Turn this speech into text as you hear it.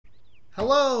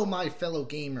Hello, my fellow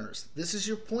gamers. This is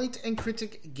your Point and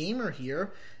Critic gamer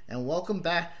here, and welcome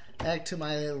back to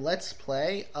my Let's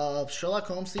Play of Sherlock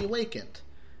Holmes The Awakened.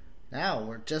 Now,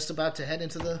 we're just about to head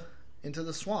into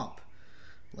the swamp.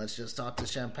 Let's just talk to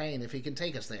Champagne if he can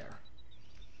take us there.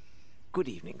 Good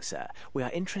evening, sir. We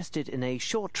are interested in a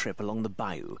short trip along the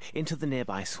bayou into the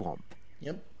nearby swamp.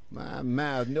 Yep. My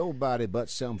mouth, nobody but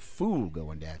some fool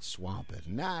go in that swamp at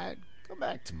night. Come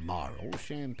back tomorrow. Old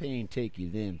Champagne take you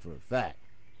then for a fact.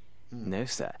 No,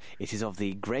 sir. It is of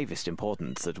the gravest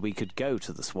importance that we could go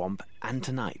to the swamp, and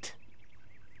tonight.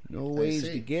 No ways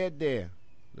to get there.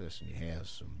 Listen, you have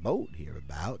some boat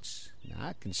hereabouts. Now,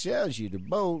 I can sell you the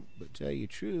boat, but tell you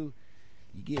true,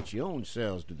 you get your own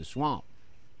selves to the swamp.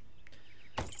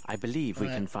 I believe we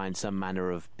can find some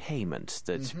manner of payment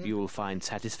that you will find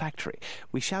satisfactory.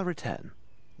 We shall return.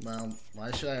 Well,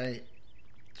 why should I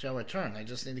return? I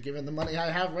just need to give him the money I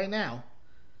have right now.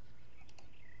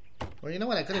 Well, you know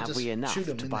what? I could have just we enough shoot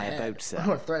him to in buy the a head. boat, sir?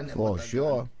 Or threaten him For with a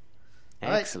sure. gun.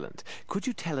 Excellent. Could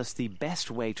you tell us the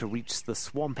best way to reach the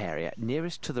swamp area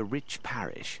nearest to the rich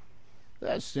parish?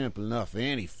 That's simple enough for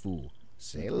any fool.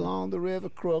 Sail along the river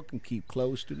crook and keep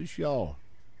close to the shore.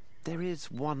 There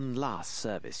is one last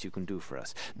service you can do for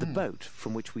us. The boat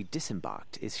from which we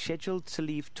disembarked is scheduled to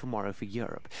leave tomorrow for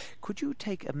Europe. Could you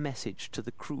take a message to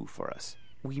the crew for us?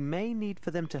 We may need for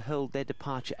them to hold their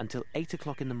departure until 8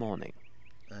 o'clock in the morning.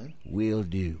 Will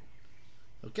do.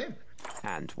 Okay.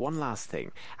 And one last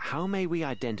thing. How may we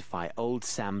identify Old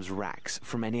Sam's racks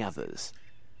from any others?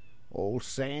 Old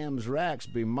Sam's racks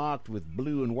be marked with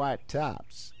blue and white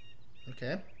tops.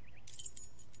 Okay.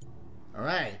 All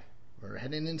right. We're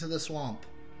heading into the swamp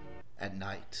at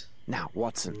night. Now,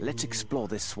 Watson, let's explore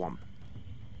this swamp.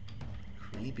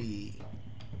 Creepy.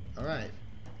 All right.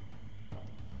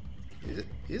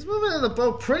 He's moving in the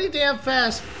boat pretty damn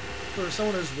fast for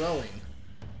someone who's rowing.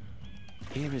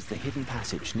 Here is the hidden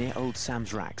passage near Old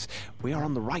Sam's racks. We are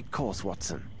on the right course,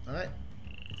 Watson. All right.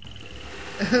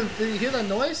 Did you hear that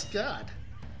noise? God.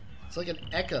 It's like an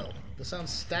echo. The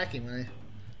sound's stacking when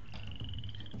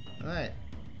I... All right.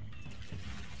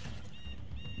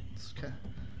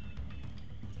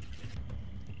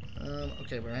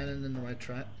 Okay, we're heading in the right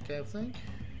track, I think.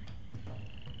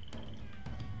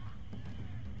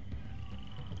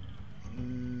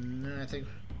 No, I think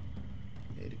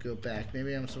I need to go back.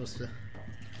 Maybe I'm supposed to...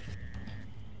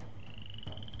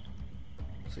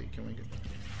 Let's see, can we get...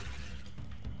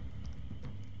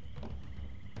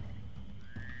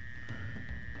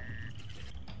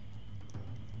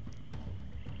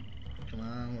 Come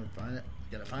on, we're finding it.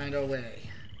 Gotta find our way.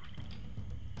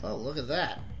 Oh, look at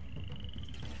that.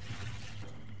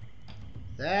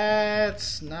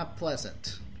 That's not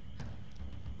pleasant.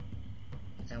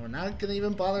 And we're not going to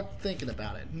even bother thinking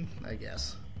about it, I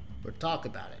guess. Or talk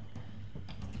about it.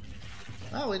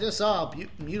 Oh, we just saw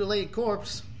a mutilated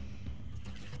corpse.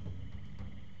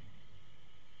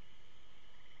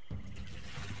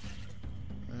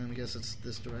 I guess it's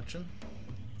this direction.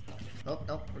 Oh,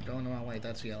 nope, we're going the wrong way.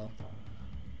 That's yellow.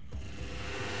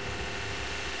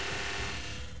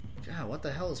 God, what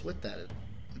the hell is with that?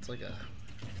 It's like a...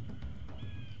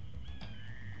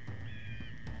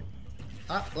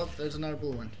 Ah, look, there's another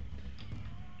blue one.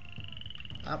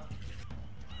 Up.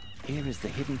 Here is the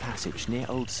hidden passage near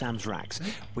Old Sam's racks.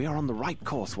 We are on the right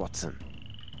course, Watson.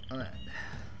 Alright.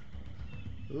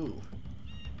 Ooh.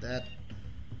 That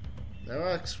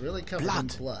rock's really covered in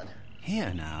blood.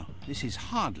 Here now, this is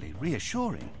hardly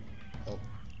reassuring. Oh.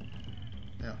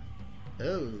 Yeah.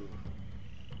 Oh.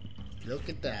 Look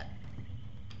at that.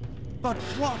 But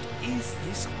what is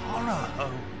this horror,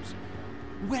 Holmes?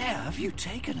 Where have you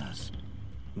taken us?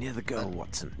 Near the goal,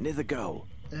 Watson. Near the goal.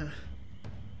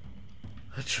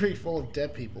 A tree full of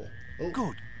dead people. Oh.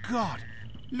 Good God!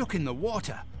 Look in the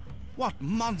water. What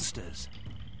monsters!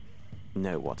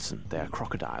 No, Watson. They are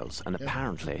crocodiles, and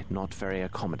apparently not very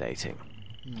accommodating.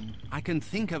 I can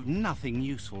think of nothing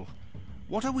useful.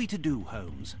 What are we to do,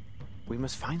 Holmes? We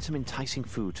must find some enticing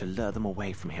food to lure them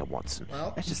away from here, Watson.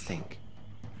 Well, let us think.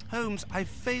 Holmes, I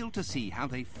fail to see how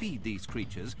they feed these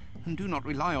creatures, and do not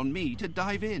rely on me to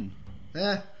dive in.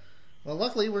 Well,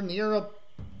 luckily we're near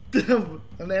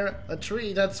a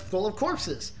tree that's full of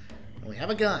corpses. And we have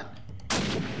a gun.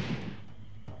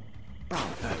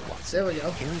 Bravo, Watson. There we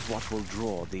go. Here is what will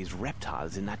draw these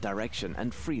reptiles in that direction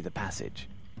and free the passage.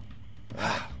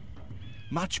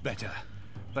 Much better.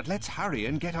 But let's hurry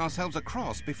and get ourselves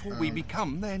across before we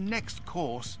become their next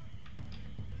course.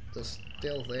 They're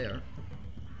still there.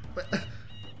 But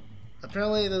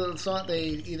apparently they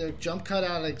either jump cut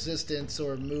out of existence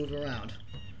or move around.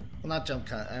 Well, not jump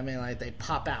cut. I mean, like, they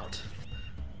pop out.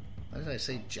 Why did I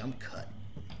say jump cut?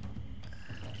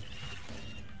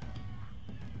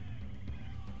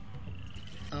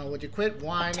 Would you quit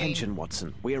whining? Attention,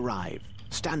 Watson. We arrive.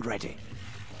 Stand ready.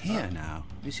 Here now.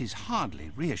 This is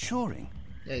hardly reassuring.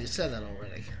 Yeah, you said that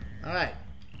already. All right.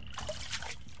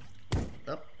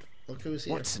 Oh, look who's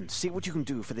here. Watson, see what you can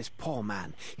do for this poor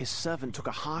man. His servant took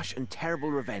a harsh and terrible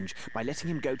revenge by letting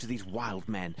him go to these wild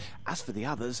men. As for the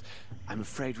others, I'm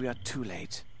afraid we are too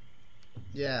late.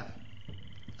 Yeah.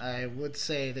 I would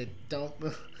say they don't...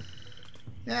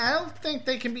 Yeah, I don't think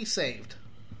they can be saved.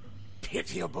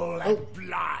 Pitiable and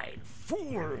blind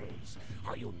fools!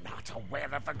 Are you not aware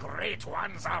of the Great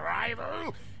One's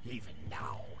arrival? Even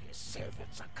now, his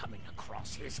servants are coming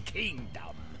across his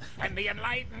kingdom, and the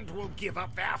enlightened will give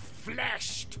up their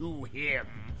flesh to him.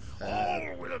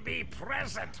 All will be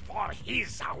present for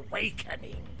his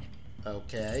awakening.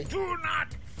 Okay. Do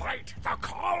not fight the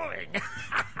calling!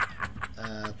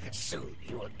 Soon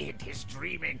he will end his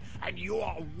dreaming, and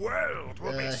your world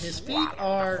will be his feet swallowed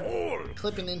are whole.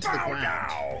 clipping into the Bow ground.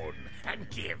 down and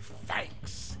give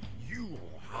thanks. You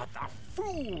are the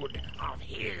food of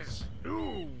his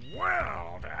new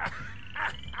world.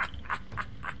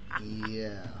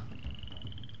 Yeah.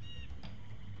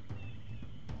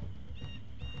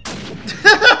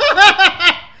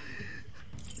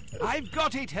 I've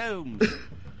got it, Holmes.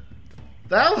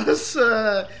 That was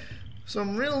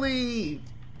some really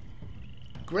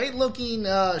great-looking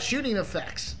shooting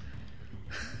effects.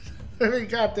 I mean,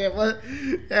 goddamn, what?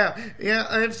 Yeah,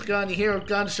 it's a gun. You hear a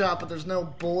gunshot, but there's no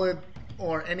bullet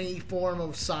or any form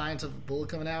of signs of a bullet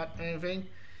coming out or anything.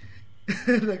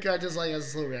 The guy just like has a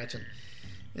slow reaction.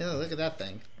 Yeah, look at that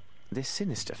thing. This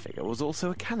sinister figure was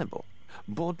also a cannibal.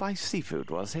 Bored by seafood,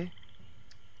 was he?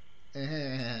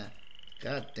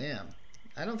 God damn.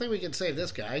 I don't think we can save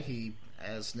this guy. He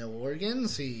has no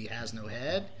organs, he has no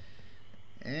head,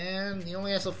 and he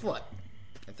only has a foot.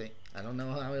 I think. I don't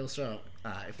know how he'll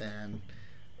survive. And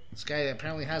this guy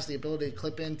apparently has the ability to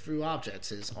clip in through objects.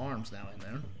 His arm's now in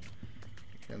there.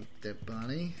 And their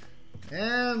bunny.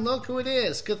 And look who it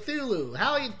is. Cthulhu.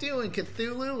 How are you doing,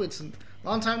 Cthulhu? It's a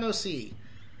long time no see.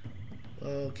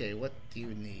 Okay, what do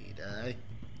you need?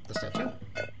 The statue?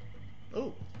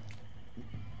 Oh.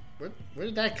 Where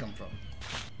did that come from?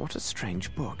 What a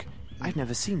strange book. I've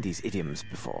never seen these idioms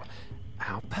before.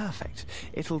 How perfect.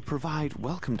 It'll provide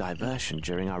welcome diversion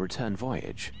during our return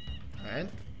voyage. Alright.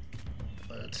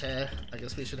 But I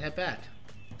guess we should head back.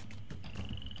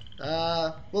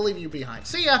 We'll leave you behind.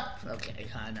 See ya! Okay,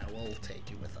 I know. We'll take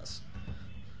you with us.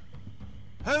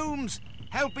 Holmes,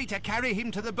 help me to carry him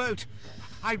to the boat.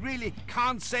 I really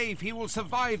can't say if he will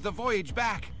survive the voyage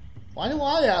back. Why do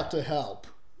I have to help?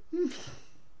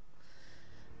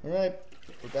 Alright,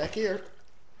 we're back here.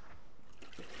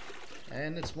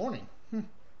 And it's morning.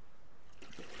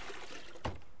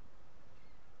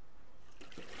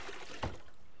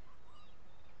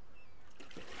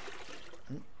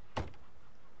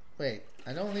 Wait,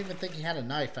 I don't even think he had a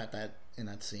knife in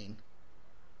that scene.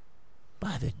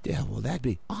 By the devil, that'd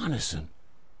be Arneson.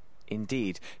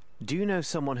 Indeed. Do you know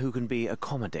someone who can be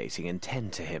accommodating and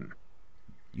tend to him?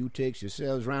 You takes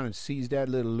yourselves round and seize that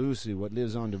little Lucy what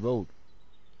lives on the boat.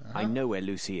 I know where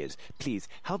Lucy is. Please,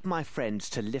 help my friends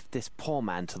to lift this poor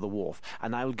man to the wharf,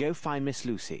 and I will go find Miss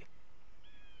Lucy.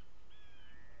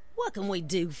 What can we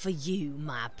do for you,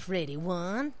 my pretty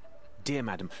one? Dear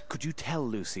madam, could you tell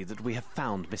Lucy that we have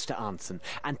found Mr. Arneson,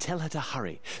 and tell her to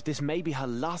hurry. This may be her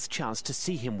last chance to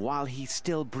see him while he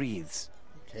still breathes.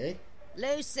 Okay.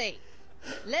 Lucy!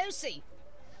 Lucy!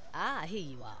 Ah,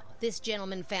 here you are. This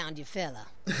gentleman found you, fella.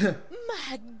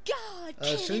 My God,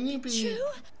 shouldn't you be be true?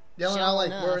 yelling out like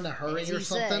we're in a hurry or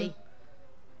something? Say.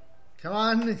 Come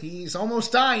on, he's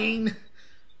almost dying.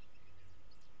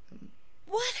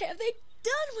 What have they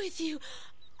done with you?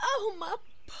 Oh, my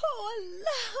poor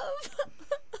love.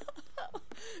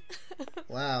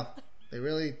 Wow, they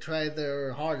really tried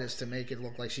their hardest to make it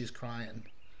look like she's crying.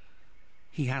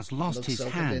 He has lost his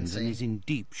hands and is in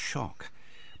deep shock.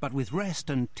 But with rest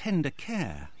and tender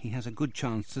care, he has a good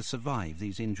chance to survive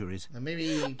these injuries. And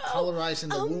maybe colorizing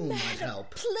the wound might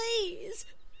help. Please,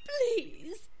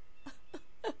 please.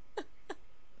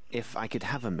 If I could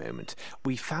have a moment,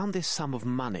 we found this sum of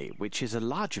money, which is a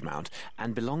large amount,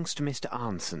 and belongs to Mr.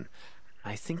 Arneson.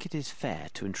 I think it is fair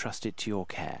to entrust it to your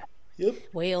care. Yep.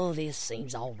 Well, this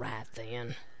seems all right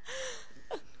then.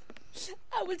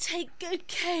 I will take good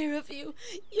care of you.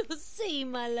 You'll see,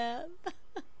 my love.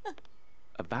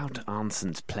 About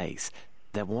Arneson's place,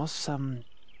 there was some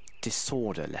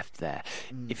disorder left there.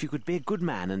 If you could be a good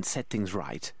man and set things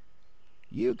right.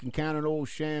 You can count on old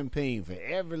Champagne for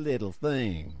every little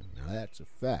thing. Now, that's a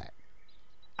fact.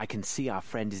 I can see our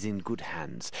friend is in good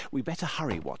hands. We better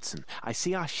hurry, Watson. I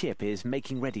see our ship is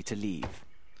making ready to leave.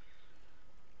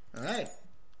 All right.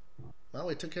 Well,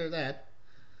 we took care of that.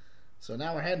 So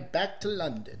now we're heading back to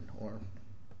London.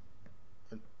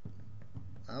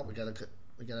 Oh, we got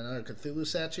another Cthulhu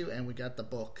statue, and we got the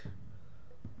book.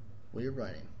 We're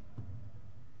writing.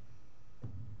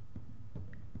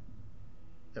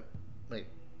 Yep. Wait.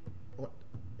 What?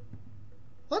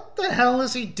 What the hell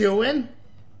is he doing?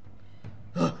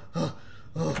 Oh,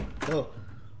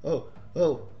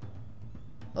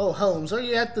 Holmes, are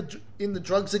you in the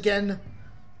drugs again?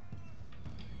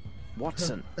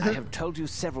 Watson, I have told you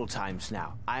several times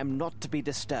now, I am not to be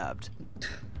disturbed.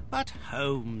 But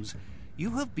Holmes,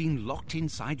 you have been locked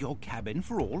inside your cabin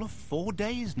for all of 4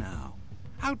 days now.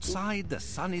 Outside, the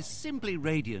sun is simply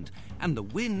radiant, and the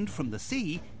wind from the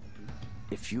sea...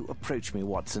 If you approach me,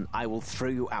 Watson, I will throw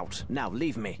you out. Now,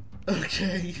 leave me.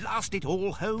 Okay. Blast it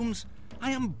all, Holmes.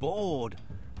 I am bored.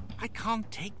 I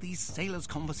can't take these sailors'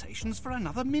 conversations for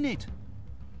another minute.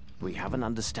 We have an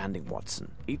understanding,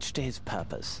 Watson, each to his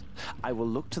purpose. I will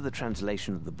look to the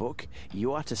translation of the book.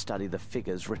 You are to study the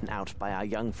figures written out by our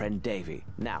young friend Davy.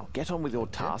 Now, get on with your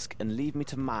task and leave me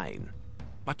to mine.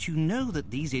 But you know that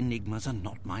these enigmas are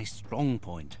not my strong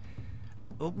point.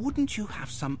 Wouldn't you have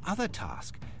some other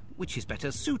task, which is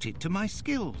better suited to my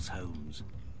skills, Holmes?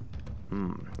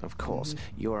 Of course.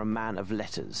 You're a man of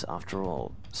letters, after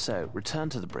all. So, return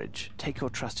to the bridge, take your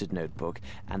trusted notebook,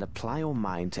 and apply your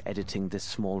mind to editing this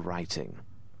small writing.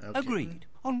 Okay. Agreed.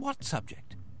 On what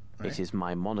subject? It is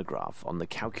my monograph on the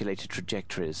calculated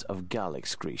trajectories of gull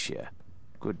excretia.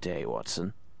 Good day,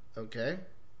 Watson. Okay.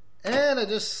 And I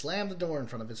just slammed the door in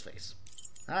front of his face.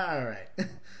 All right.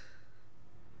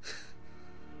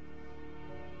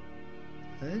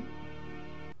 Okay.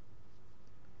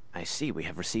 I see we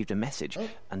have received a message,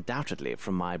 undoubtedly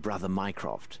from my brother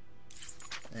Mycroft.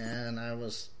 And I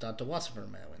was Dr. Watson for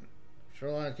mailing.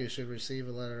 Sherlock, you should receive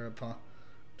a letter upon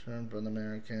return from the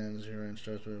Americans. Your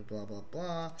instructions, blah, blah,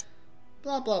 blah.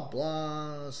 Blah, blah,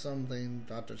 blah. Something,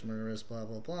 doctor's murderous, blah,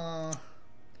 blah, blah.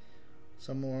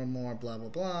 Some more blah, blah,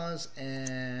 blahs.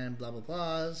 And blah, blah,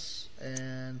 blahs.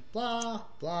 And blah,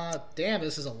 blah. Damn,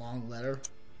 this is a long letter.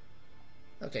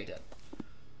 Okay, good.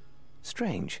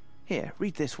 Strange. Here,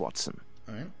 read this, Watson.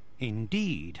 All right.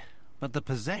 Indeed, but the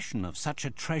possession of such a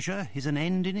treasure is an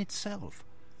end in itself.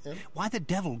 Yep. Why the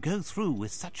devil go through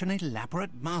with such an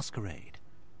elaborate masquerade?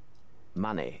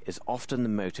 Money is often the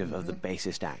motive of the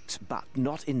basest acts, but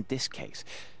not in this case.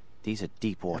 These are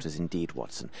deep waters indeed,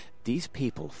 Watson. These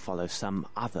people follow some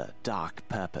other dark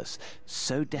purpose,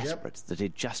 so desperate that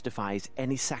it justifies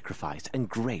any sacrifice and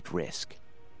great risk.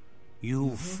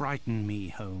 You frighten me,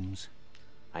 Holmes.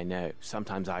 I know.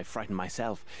 Sometimes I frighten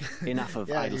myself. Enough of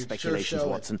Yeah, idle you speculations, sure show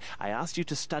Watson. I asked you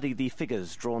to study the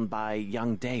figures drawn by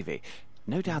young Davy.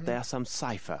 No doubt they are some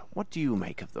cipher. What do you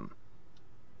make of them?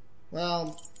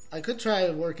 Well, I could try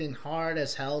working hard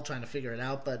as hell trying to figure it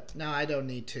out, but no, I don't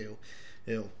need to.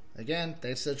 Again,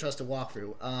 they still trust a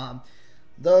walkthrough.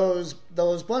 Those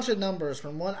bunch of numbers,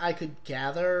 from what I could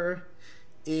gather,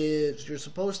 is you're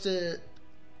supposed to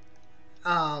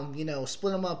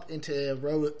split them up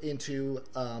into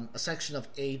a section of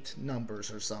 8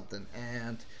 numbers or something.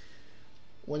 And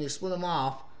when you split them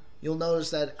off, you'll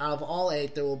notice that out of all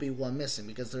 8, there will be one missing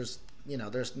because there's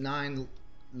 9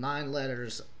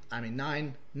 numbers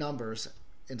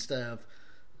instead of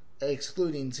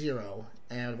excluding 0.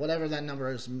 And whatever that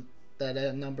number is,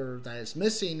 that number that is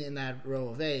missing in that row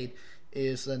of 8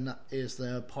 is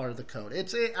the part of the code.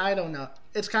 I don't know.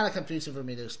 It's kind of confusing for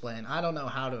me to explain. I don't know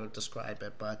how to describe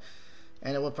it,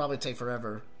 and it would probably take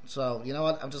forever. So, you know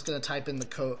what? I'm just going to type in the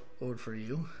code for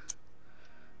you.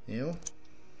 There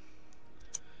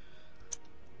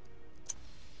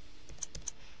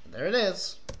it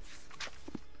is.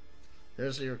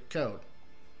 There's your code.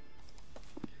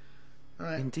 All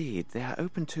right. Indeed, they are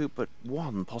open to but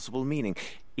one possible meaning,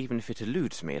 even if it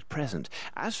eludes me at present.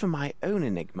 As for my own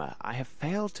enigma, I have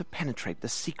failed to penetrate the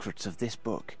secrets of this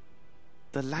book.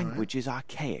 The language is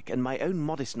archaic, and my own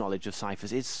modest knowledge of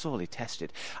ciphers is sorely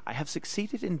tested. I have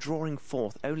succeeded in drawing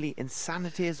forth only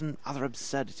insanities and other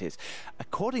absurdities.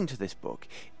 According to this book,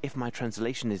 if my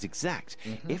translation is exact,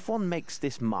 if one makes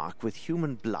this mark with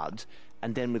human blood,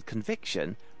 and then with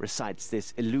conviction recites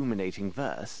this illuminating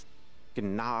verse,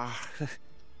 the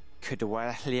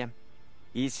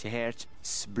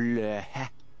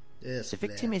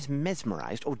victim is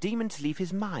mesmerized or deemed to leave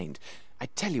his mind. I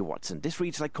tell you, Watson, this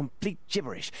reads like complete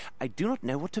gibberish. I do not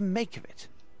know what to make of it.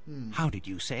 How did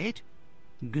you say it?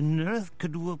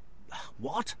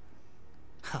 What?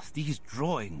 These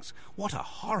drawings, what a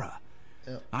horror.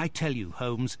 I tell you,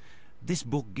 Holmes, this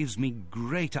book gives me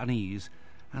great unease,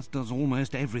 as does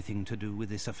almost everything to do with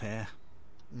this affair.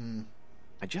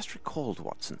 I just recalled,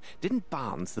 Watson. Didn't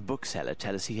Barnes, the bookseller,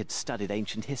 tell us he had studied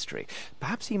ancient history?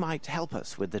 Perhaps he might help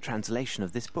us with the translation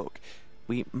of this book.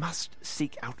 We must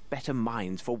seek out better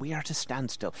minds, for we are at a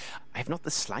standstill. I have not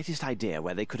the slightest idea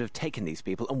where they could have taken these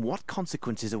people and what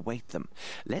consequences await them.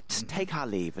 Let's take our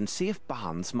leave and see if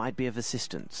Barnes might be of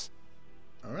assistance.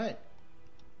 All right.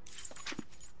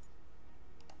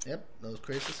 Yep, those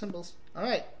crazy symbols. All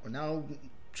right, we're now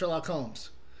Sherlock Holmes.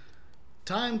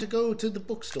 Time to go to the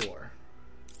bookstore.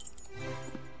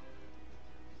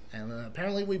 And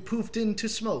apparently we poofed into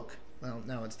smoke. Well,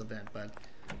 now it's the vent, but...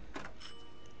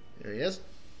 There he is.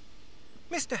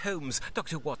 Mr. Holmes,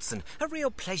 Dr. Watson, a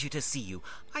real pleasure to see you.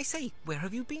 I say, where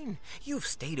have you been? You've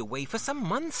stayed away for some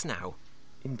months now.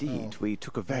 Indeed, we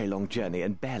took a very long journey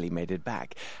and barely made it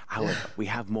back. However, we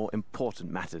have more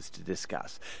important matters to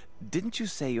discuss. Didn't you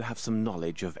say you have some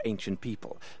knowledge of ancient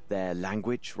people, their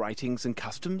language, writings, and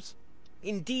customs?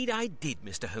 Indeed I did,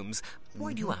 Mr. Holmes.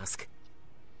 Why do you ask?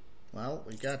 Well,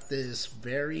 we got this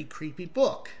very creepy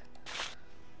book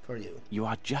for you. You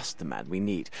are just the man we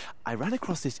need. I ran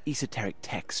across this esoteric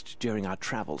text during our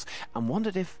travels and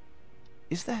wondered if...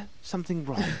 Is there something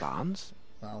wrong, Barnes?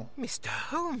 Well... Mr.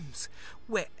 Holmes,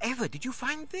 wherever did you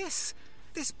find this?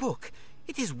 This book,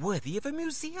 it is worthy of a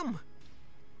museum.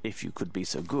 If you could be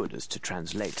so good as to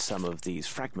translate some of these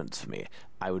fragments for me,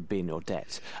 I would be in your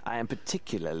debt. I am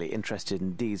particularly interested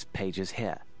in these pages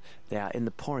here. They are in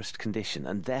the poorest condition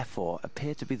and therefore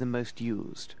appear to be the most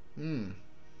used. Yep.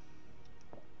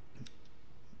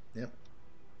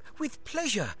 With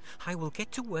pleasure. I will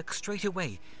get to work straight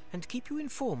away and keep you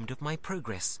informed of my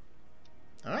progress.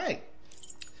 All right.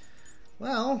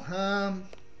 Well,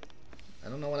 I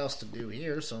don't know what else to do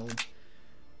here, so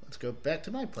let's go back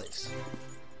to my place.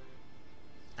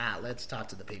 Let's talk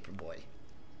to the paper boy.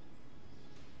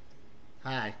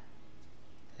 Hi.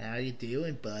 How you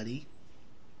doing, buddy?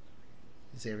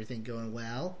 Is everything going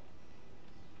well?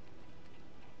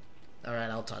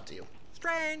 Alright, I'll talk to you.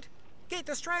 Strand! Get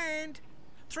the Strand!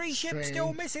 3 ships Strand.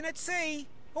 still missing at sea!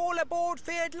 All aboard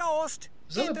feared lost!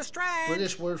 Is that Get a the Strand!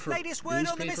 British word for latest word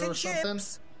on the newspaper missing or something?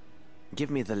 ships! Give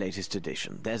me the latest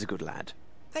edition. There's a good lad.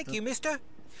 Thank you, mister.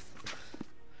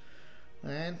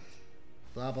 And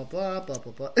blah blah blah blah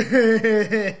blah blah. Look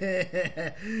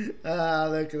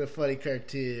at the funny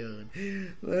cartoon.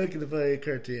 Look at the funny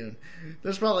cartoon.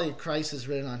 There's probably a crisis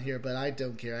written on here, but I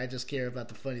don't care. I just care about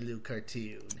the funny little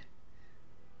cartoon.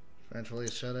 French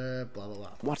police shut up, blah blah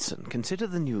blah. Watson, consider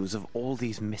the news of all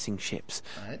these missing ships.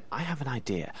 Right. I have an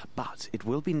idea, but it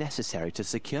will be necessary to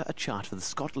secure a chart for the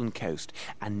Scotland coast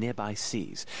and nearby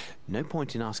seas. No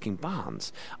point in asking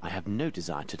Barnes. I have no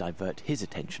desire to divert his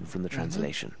attention from the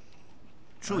translation.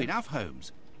 True enough,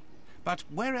 Holmes. But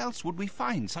where else would we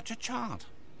find such a chart?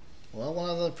 Well, one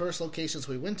of the first locations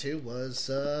we went to was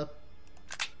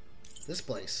this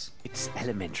place. It's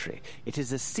elementary. It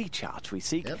is a sea chart we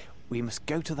seek. Yep. We must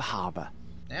go to the harbour.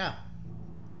 Yeah.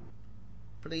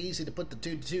 Pretty easy to put the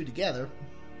two together.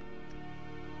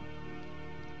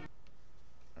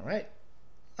 Alright.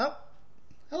 Oh.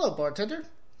 Hello, bartender.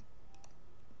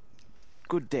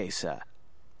 Good day, sir.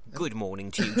 Good morning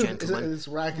to you, gentlemen. It's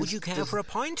rack Would is you care just- for a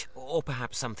pint? Or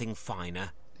perhaps something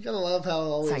finer? You gotta love how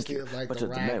always Thank you, like but the at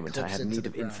the rack moment I clips have into need the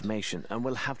of ground. information and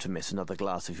will have to miss another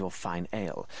glass of your fine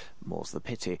ale. More's the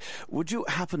pity. Would you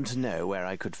happen to know where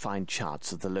I could find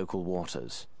charts of the local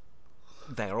waters?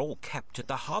 They're all kept at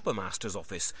the harbour master's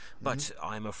office, but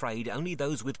I'm afraid only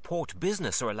those with port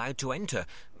business are allowed to enter.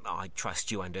 I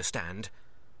trust you understand.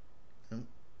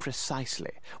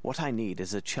 Precisely. What I need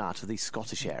is a chart of the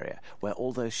Scottish area, where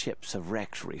all those ships have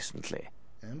wrecked recently.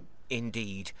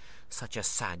 Indeed, such a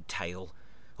sad tale.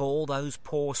 All those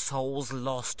poor souls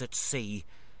lost at sea.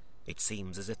 It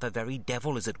seems as if the very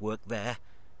devil is at work there.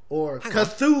 Or Hang on,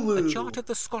 Cthulhu! a chart of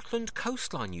the Scotland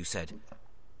coastline, you said.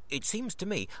 It seems to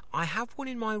me I have one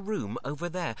in my room over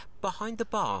there, behind the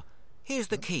bar. Here's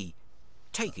the key.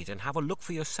 Take it and have a look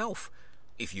for yourself.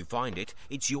 If you find it,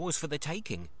 it's yours for the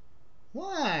taking.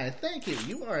 Why, thank you.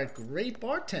 You are a great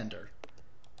bartender.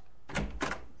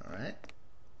 Alright.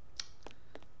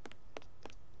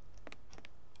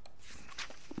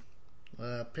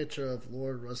 A picture of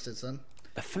Lord Rustinson.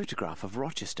 A photograph of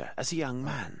Rochester as a young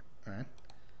man. Alright.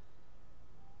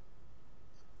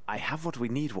 I have what we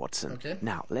need, Watson. Okay.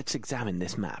 Now, let's examine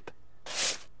this map.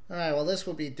 Alright, well this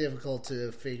will be difficult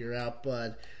to figure out,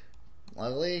 but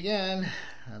luckily again,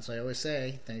 as I always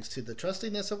say, thanks to the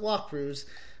trustiness of walkthroughs,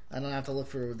 I don't have to look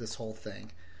for this whole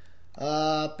thing.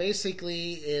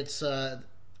 Basically, it's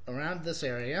around this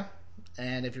area,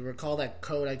 And if you recall that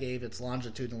code I gave, it's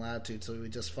longitude and latitude, so we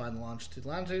just find the longitude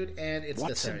and latitude, and it's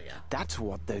this area. That's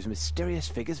what those mysterious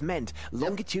figures meant.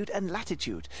 Longitude and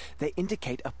latitude. They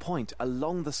indicate a point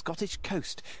along the Scottish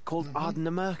coast called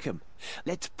Ardnamurchan.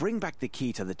 Let's bring back the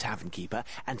key to the tavern keeper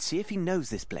and see if he knows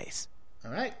this place.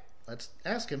 All right, let's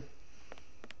ask him.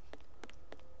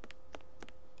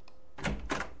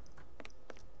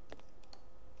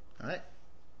 All right.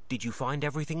 Did you find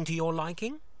everything to your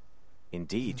liking?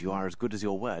 Indeed, you are as good as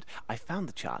your word. I found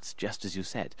the charts just as you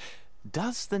said.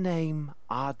 Does the name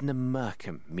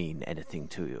Ardnamurchan mean anything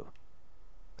to you?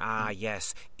 Ah,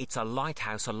 yes. It's a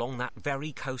lighthouse along that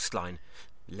very coastline.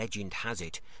 Legend has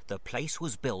it, the place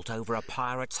was built over a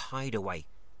pirate's hideaway.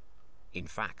 In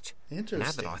fact, now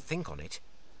that I think on it,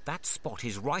 that spot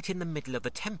is right in the middle of the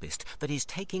tempest that is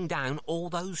taking down all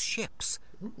those ships.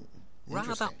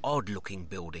 Rather odd-looking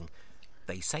building.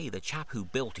 They say the chap who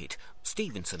built it,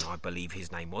 Stevenson I believe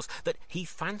his name was, that he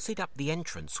fancied up the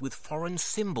entrance with foreign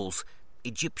symbols,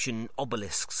 Egyptian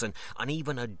obelisks and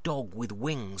even a dog with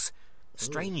wings.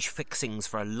 Strange fixings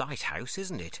for a lighthouse,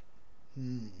 isn't it?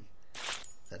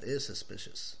 That is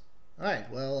suspicious. Alright,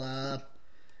 well,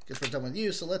 guess we're done with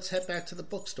you, so let's head back to the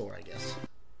bookstore, I guess.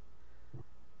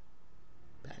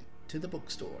 Back to the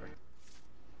bookstore.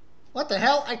 What the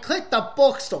hell? I clicked the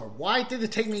bookstore. Why did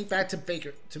it take me back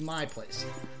to my place?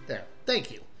 There.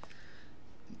 Thank you.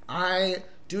 I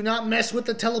do not mess with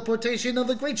the teleportation of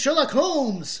the great Sherlock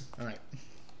Holmes. All right.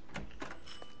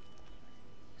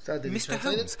 So, Mr.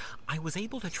 Holmes, I was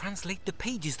able to translate the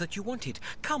pages that you wanted.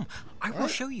 Come, I will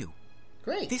show you.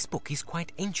 Great. This book is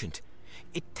quite ancient.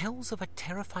 It tells of a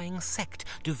terrifying sect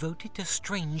devoted to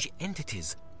strange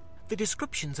entities. The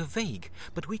descriptions are vague,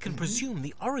 but we can presume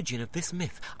the origin of this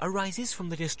myth arises from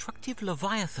the destructive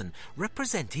Leviathan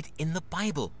represented in the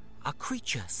Bible, a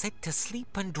creature said to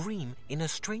sleep and dream in a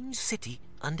strange city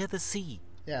under the sea.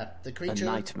 Yeah, the creature a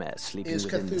nightmare sleeping is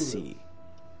within Cthulhu. the sea.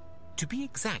 To be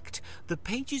exact, the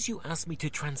pages you asked me to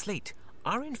translate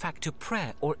are in fact a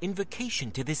prayer or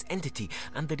invocation to this entity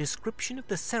and the description of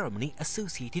the ceremony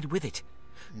associated with it.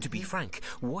 To be frank,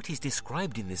 what is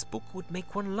described in this book would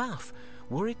make one laugh,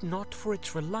 were it not for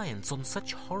its reliance on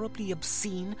such horribly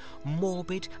obscene,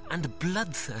 morbid, and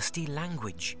bloodthirsty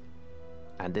language.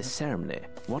 And this ceremony,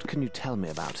 what can you tell me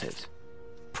about it?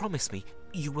 Promise me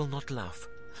you will not laugh.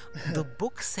 The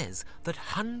book says that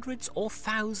hundreds or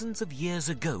thousands of years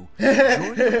ago,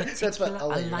 during a particular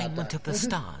alignment of the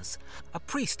stars, a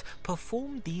priest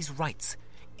performed these rites,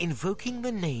 invoking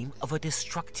the name of a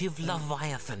destructive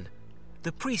Leviathan.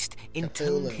 The priest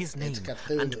intoned his name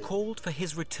and called for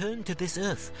his return to this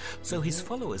earth so his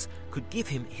followers could give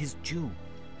him his due.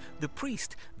 The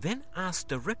priest then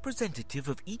asked a representative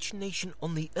of each nation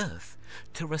on the earth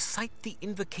to recite the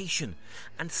invocation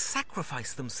and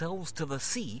sacrifice themselves to the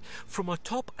sea from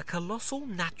atop a colossal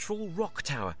natural rock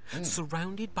tower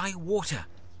surrounded by water.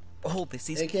 All this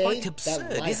is quite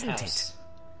absurd, isn't it?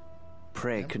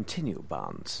 Pray continue,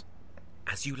 Barnes.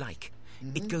 As you like.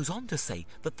 It goes on to say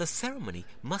that the ceremony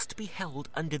must be held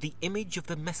under the image of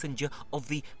the messenger of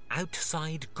the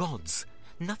outside gods.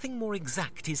 Nothing more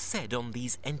exact is said on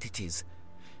these entities.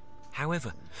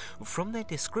 However, from their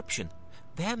description,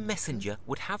 their messenger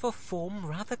would have a form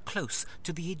rather close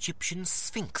to the Egyptian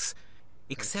Sphinx,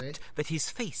 except that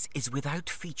his face is without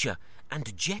feature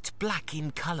and jet black in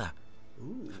colour.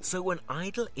 So an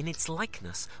idol in its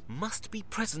likeness must be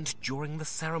present during the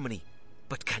ceremony.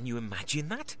 But can you imagine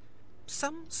that?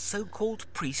 Some so-called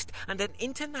priest and an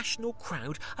international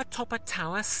crowd atop a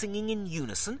tower singing in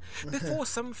unison before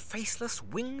some faceless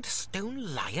winged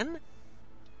stone lion?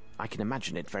 I can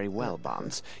imagine it very well,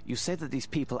 Barnes. You say that these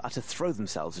people are to throw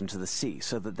themselves into the sea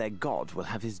so that their god will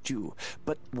have his due.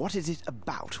 But what is it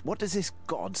about? What does this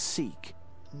god seek?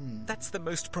 That's the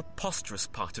most preposterous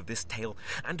part of this tale,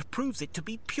 and proves it to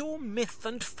be pure myth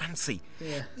and fancy.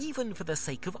 Even for the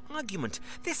sake of argument,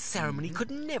 this ceremony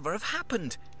could never have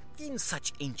happened. In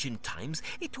such ancient times,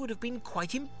 it would have been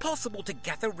quite impossible to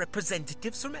gather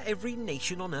representatives from every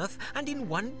nation on Earth and in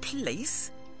one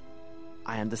place.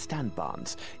 I understand,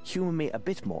 Barnes. Humour me a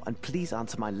bit more, and please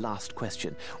answer my last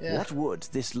question. What would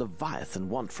this Leviathan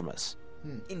want from us?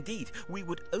 Indeed, we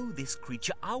would owe this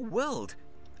creature our world.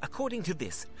 According to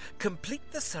this, complete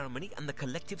the ceremony and the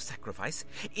collective sacrifice,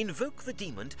 invoke the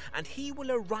demon, and he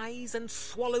will arise and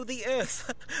swallow the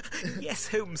earth. Yes,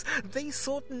 Holmes, they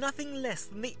sought nothing less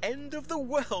than the end of the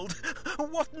world.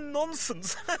 What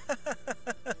nonsense!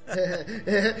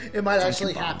 It might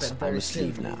actually happen I very must soon,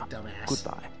 leave now. dumbass.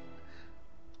 Goodbye.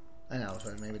 I know,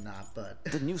 but maybe not, but...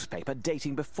 The newspaper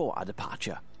dating before our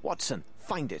departure. Watson,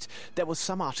 find it. There was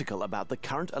some article about the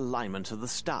current alignment of the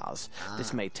stars.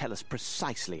 This may tell us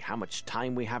precisely how much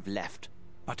time we have left.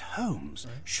 But Holmes,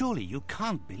 surely you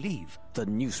can't believe... The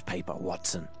newspaper,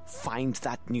 Watson. Find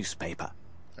that newspaper.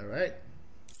 All right.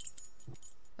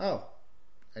 Oh,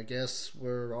 I guess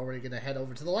we're already going to head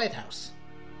over to the lighthouse.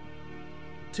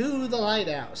 To the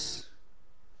lighthouse.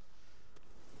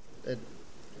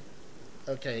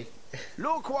 Okay.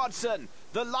 Look, Watson!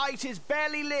 The light is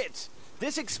barely lit.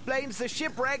 This explains the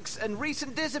shipwrecks and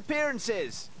recent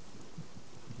disappearances.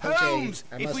 Holmes,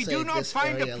 Okay, if we do not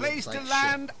find a place to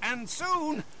land, and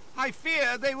soon, I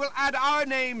fear they will add our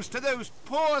names to those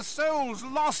poor souls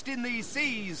lost in these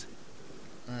seas.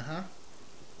 Uh-huh.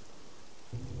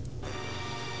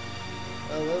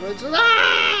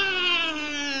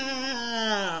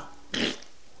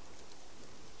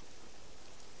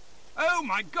 Oh,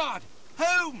 my God!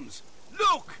 Holmes,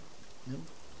 look!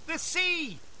 The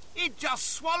sea! It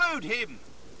just swallowed him!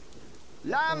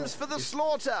 Lambs for the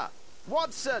slaughter!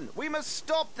 Watson, we must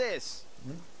stop this!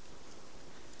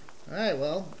 Alright,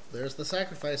 well, there's the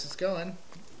sacrifice. It's going.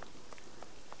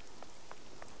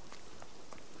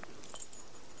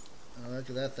 Oh, look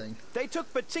at that thing. They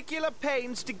took particular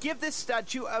pains to give this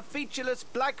statue a featureless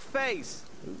black face.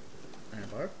 Ooh, iron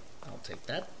bar. I'll take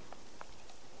that.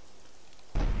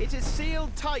 It is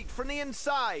sealed tight from the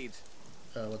inside.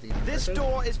 This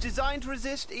door is designed to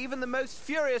resist even the most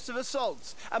furious of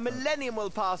assaults. A millennium will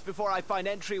pass before I find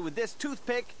entry with this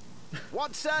toothpick.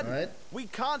 Watson, right. We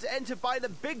can't enter by the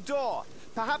big door.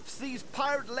 Perhaps these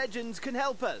pirate legends can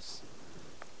help us.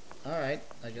 Alright,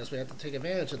 I guess we have to take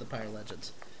advantage of the pirate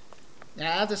legends.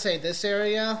 Now, I have to say, this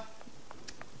area,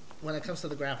 when it comes to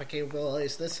the graphic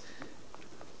capabilities, this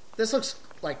looks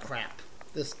like crap.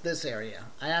 This area.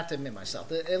 I have to admit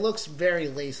myself. It looks very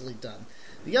lazily done.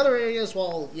 The other areas,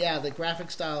 well, yeah, the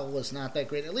graphic style was not that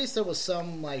great. At least there was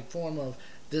some, like, form of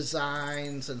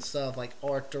designs and stuff, like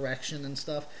art direction and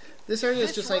stuff. This area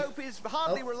is just like... This rope is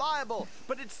hardly reliable,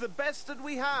 but it's the best that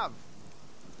we have.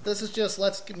 This is just,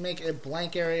 let's make a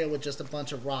blank area with just a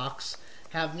bunch of rocks.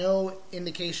 Have no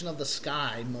indication of the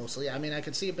sky, mostly. I mean, I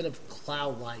could see a bit of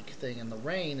cloud-like thing, and the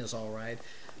rain is alright.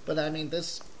 But, I mean,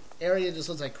 this area just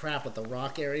looks like crap with the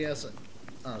rock areas.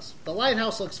 The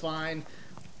lighthouse looks fine,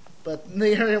 but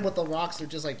the area with the rocks are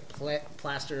just, like,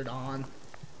 plastered on.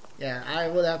 Yeah, I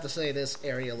would have to say this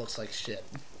area looks like shit.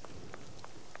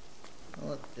 Oh,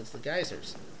 look, it's the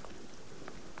geysers.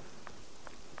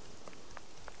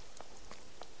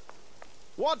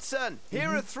 Watson, here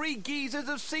are 3 geysers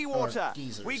of seawater.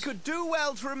 Geysers. We could do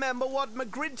well to remember what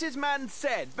McGrinty's man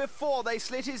said before they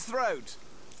slit his throat.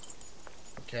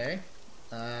 Okay.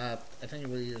 I think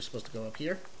we're supposed to go up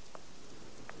here.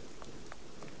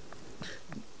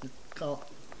 Go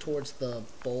towards the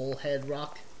bullhead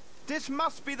rock. This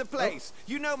must be the place.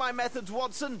 You know my methods,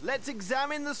 Watson. Let's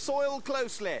examine the soil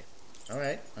closely.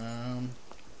 Alright,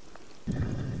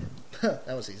 that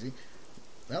was easy.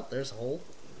 Well, there's a hole.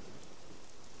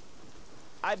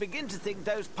 I begin to think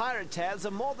those pirate tales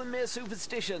are more than mere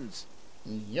superstitions.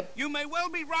 Yep. You may well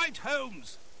be right,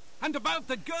 Holmes. And about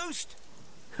the ghost?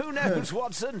 Who knows,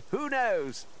 Watson? Who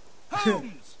knows?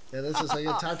 Holmes! Yeah, this is a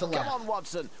good time to laugh. Come on,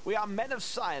 Watson. We are men of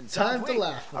science, Time aren't to we?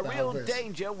 laugh A about real this.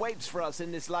 danger waits for us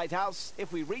in this lighthouse,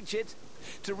 if we reach it.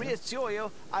 To reassure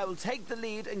you, I will take the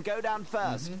lead and go down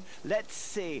first. Let's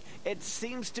see. It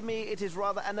seems to me it is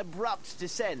rather an abrupt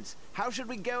descent. How should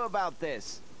we go about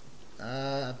this?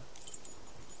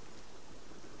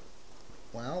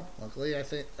 Well, luckily I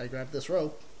think I grabbed this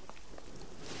rope.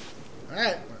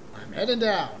 Alright, I'm heading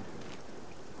down.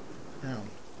 Now.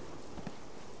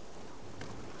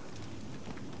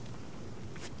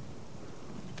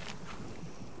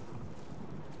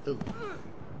 Ooh.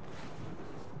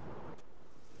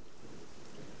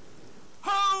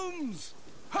 Holmes!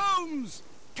 Holmes!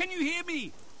 Can you hear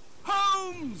me?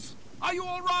 Holmes! Are you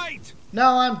all right?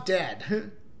 No, I'm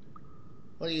dead.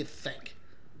 What do you think?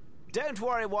 Don't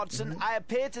worry, Watson. I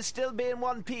appear to still be in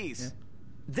one piece. Yeah.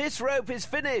 This rope is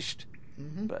finished.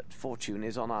 But fortune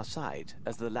is on our side,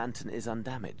 as the lantern is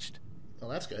undamaged. Well,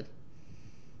 that's good.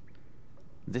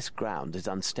 This ground is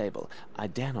unstable. I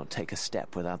dare not take a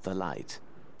step without the light.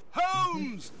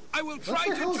 Holmes! I will try What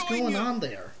the to hell's join going you. on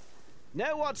there?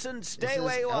 No, Watson, stay This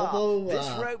where is you elbow, are. This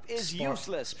rope is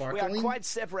useless. We are sparkling? quite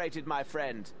separated, my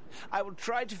friend. I will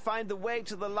try to find the way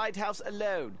to the lighthouse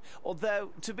alone. Although,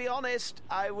 to be honest,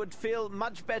 I would feel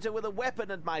much better with a weapon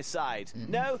at my side.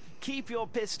 No, keep your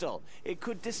pistol. It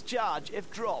could discharge if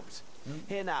dropped.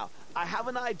 Here now, I have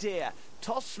an idea.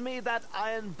 Toss me that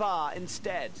iron bar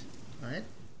instead. Alright.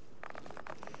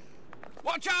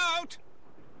 Watch out!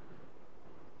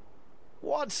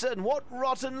 Watson, what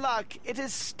rotten luck! It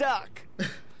is stuck!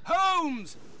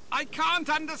 Holmes! I can't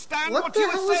understand What what the you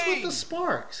hell are is saying! with the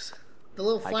sparks? The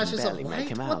little flashes I can barely of make light?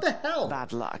 him What out. the hell?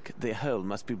 Bad luck. The hole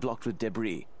must be blocked with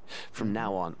debris. From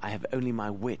now on, I have only my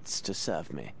wits to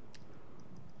serve me.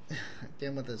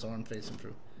 Again with his arm facing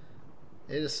through.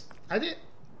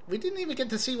 We didn't even get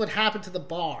to see what happened to the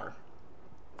bar.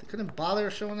 They couldn't bother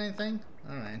showing anything?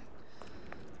 Alright.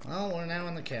 Well, we're now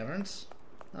in the caverns.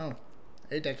 Oh.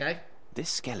 Hey, that guy. This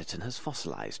skeleton has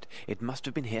fossilized. It must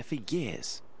have been here for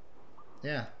years.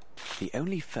 Yeah. The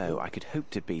only foe I could hope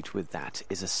to beat with that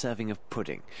is a serving of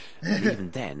pudding, and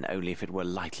even then only if it were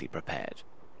lightly prepared.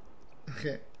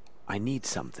 Okay. I need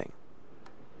something.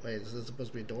 Wait, is this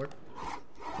supposed to be a door?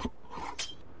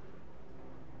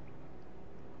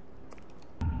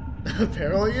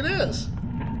 Apparently it is.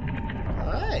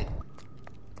 Alright.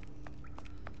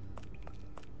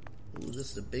 Ooh,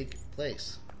 this is a big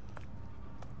place.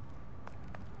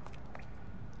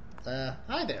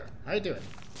 Hi there. How you doing?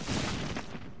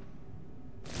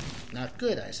 Not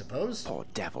good, I suppose. Poor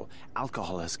devil.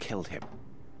 Alcohol has killed him.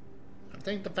 I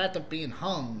think the fact of being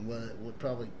hung would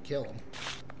probably kill him.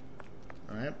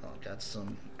 Alright, well, got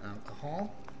some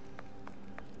alcohol.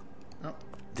 Oh.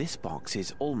 This box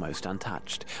is almost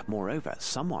untouched. Moreover,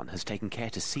 someone has taken care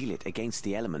to seal it against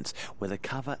the elements with a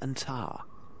cover and tar.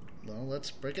 Well,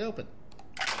 let's break it open.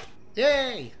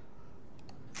 Yay!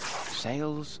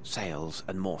 Sails, sails,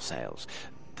 and more sails.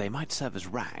 They might serve as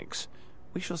rags.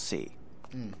 We shall see.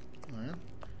 Alright.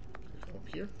 Go up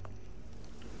here.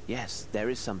 Yes, there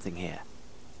is something here.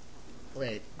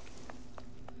 Wait.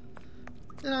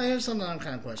 Here's something I'm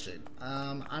kind of questioning.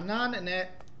 I'm not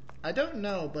I don't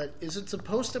know, but is it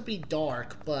supposed to be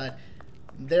dark, but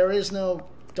there is no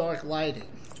dark lighting?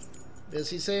 Is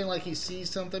he saying like he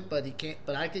sees something, but he can't?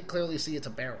 But I can clearly see it's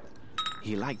a barrel.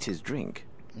 He liked his drink.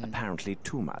 Apparently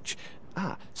too much.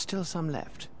 Still some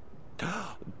left.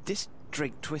 This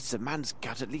drink twists a man's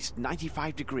gut at least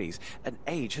 95 degrees, and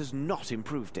age has not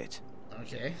improved it.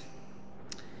 Okay.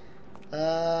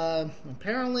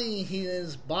 Apparently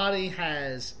his body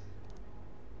has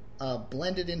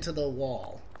blended into the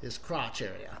wall, his crotch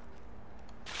area.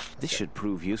 This should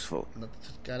prove useful.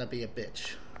 That's gotta be a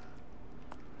bitch.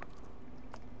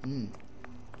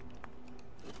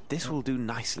 This will do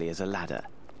nicely as a ladder.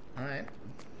 Alright.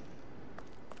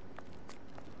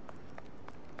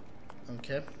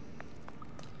 Okay.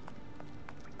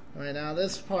 Alright, now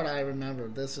this part I remember.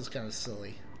 This is kind of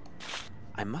silly.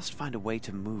 I must find a way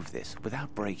to move this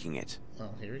without breaking it.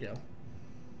 Well, here we go.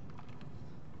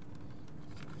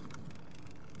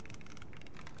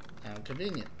 How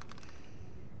convenient.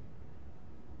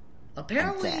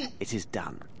 Apparently, And there, it is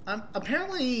done.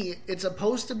 Apparently, it's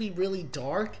supposed to be really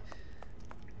dark,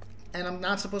 and I'm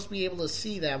not supposed to be able to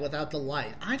see that without the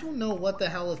light. I don't know what the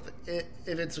hell if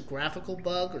it's a graphical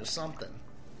bug or something.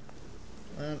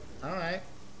 All right.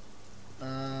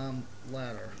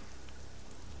 Ladder.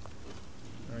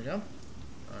 There we go.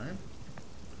 All right.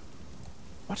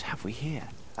 What have we here?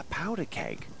 A powder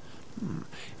keg.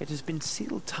 It has been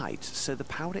sealed tight, so the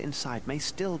powder inside may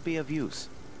still be of use.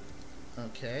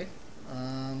 Okay.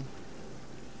 Can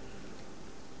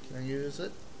I use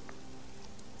it?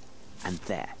 And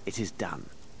there, it is done.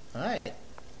 Alright.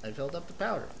 I filled up the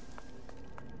powder.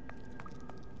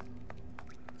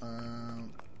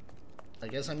 I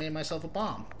guess I made myself a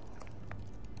bomb.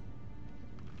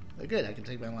 Good, I can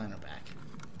take my liner back.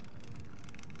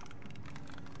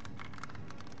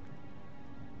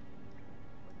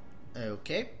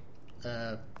 Okay.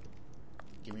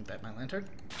 Give me back my lantern.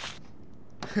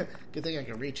 Good thing I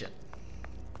can reach it.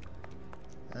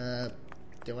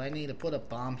 Do I need to put a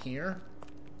bomb here?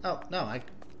 Oh, no, I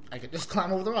could just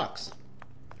climb over the rocks.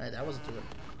 Alright, that wasn't too good.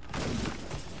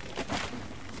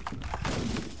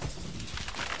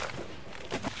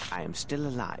 I am still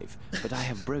alive, but I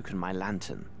have broken my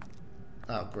lantern.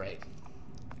 Oh, great.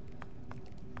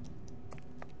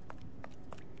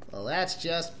 Well, that's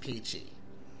just peachy.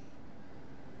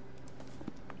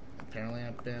 Apparently I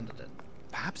abandoned it.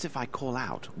 Perhaps if I call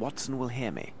out, Watson will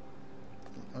hear me.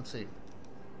 Let's see.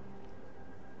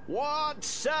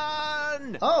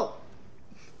 Watson! Oh!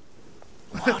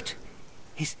 What?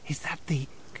 Is that the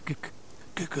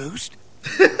ghost?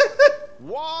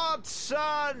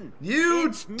 Watson! You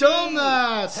It's me,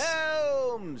 dumbass!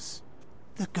 Holmes!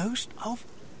 The ghost of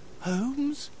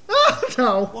Holmes? Oh,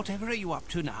 no! Whatever are you up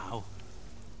to now?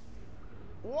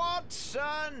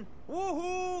 Watson!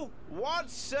 Woohoo!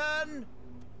 Watson!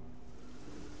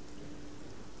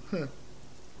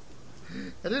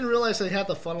 I didn't realize they had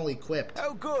the funnel equipped.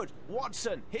 Oh, good.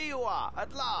 Watson, here you are,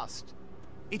 at last.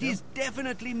 It is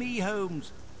definitely me,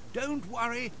 Holmes. Don't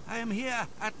worry, I am here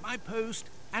at my post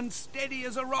and steady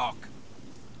as a rock.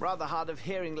 Rather hard of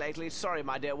hearing lately. Sorry,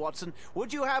 my dear Watson.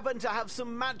 Would you happen to have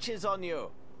some matches on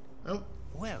you? Oh.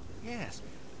 Well, yes.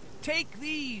 Take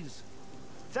these.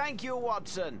 Thank you,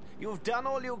 Watson. You've done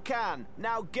all you can.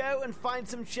 Now go and find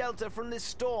some shelter from this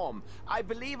storm. I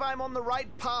believe I'm on the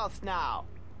right path now.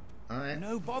 All right.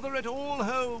 No bother at all,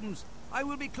 Holmes. I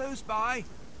will be close by.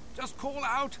 Just call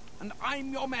out, and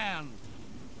I'm your man.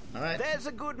 All right. There's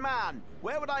a good man.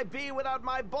 Where would I be without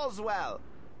my Boswell?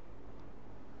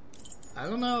 I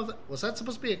don't know. Was that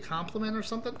supposed to be a compliment or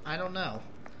something? I don't know.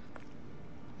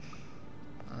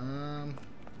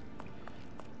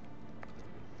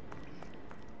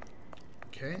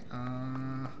 Okay.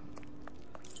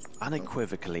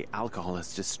 Unequivocally, alcohol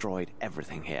has destroyed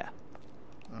everything here.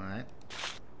 All right.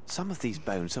 Some of these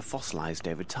bones have fossilized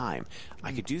over time.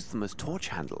 I could use them as torch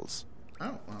handles.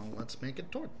 Oh, well, let's make a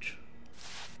torch.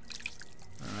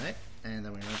 All right. And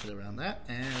then we wrap it around that,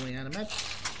 and we add a match.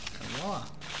 And voila.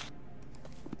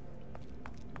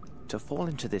 To fall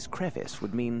into this crevice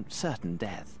would mean certain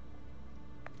death.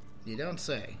 You don't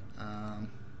say.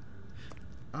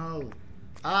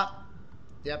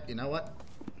 Yep, you know what?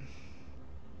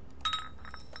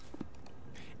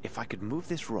 If I could move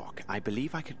this rock, I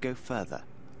believe I could go further.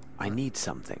 I need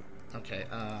something. Okay,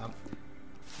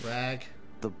 rag.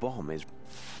 The bomb is...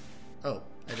 Oh,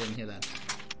 I didn't hear that.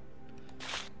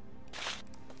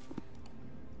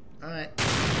 Alright.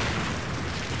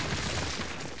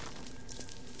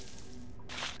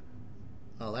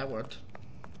 Oh, that worked.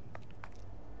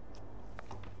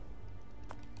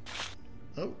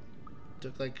 Oh,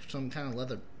 took like some kind of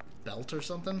leather belt or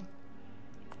something.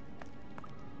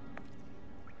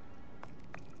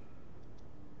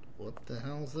 What the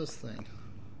hell is this thing?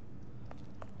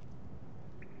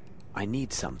 I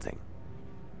need something.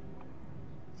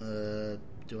 Do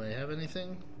I have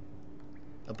anything?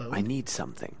 A boat? I need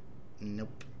something.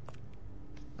 Nope.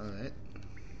 Alright.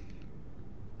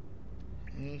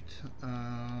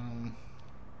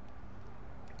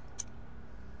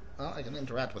 Well, I can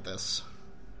interact with this.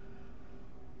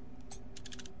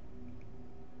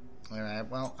 Alright,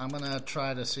 well, I'm gonna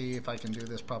try to see if I can do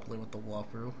this properly with the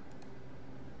walkthrough.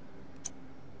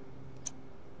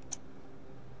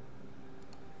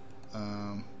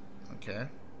 Okay.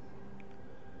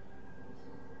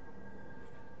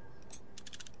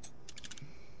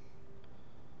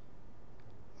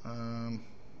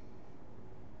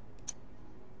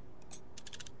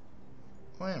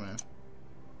 Wait a minute.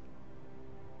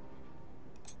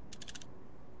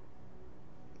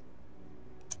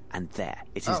 And there,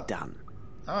 it is done.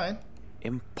 Alright.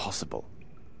 Impossible.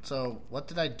 So, what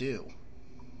did I do?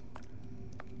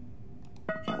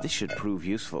 This should prove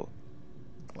useful.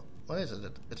 What is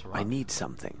it? It's rock. I need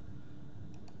something.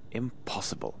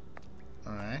 Impossible.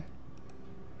 Alright.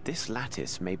 This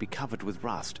lattice may be covered with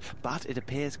rust, but it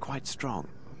appears quite strong.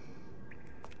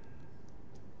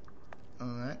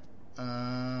 Alright.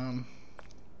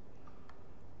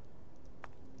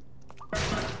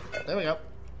 There we go.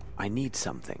 I need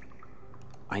something.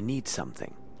 I need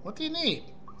something. What do you need?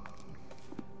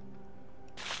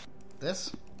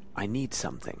 This? I need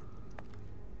something.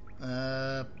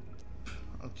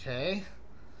 Okay.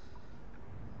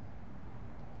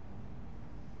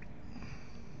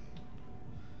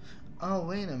 Oh,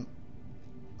 wait a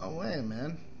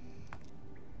minute.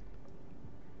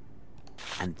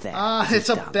 And there. It's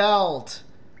a belt.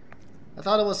 I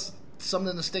thought it was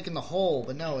something to stick in the hole,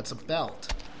 but no, it's a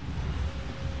belt.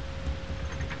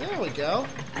 There we go.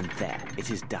 And there,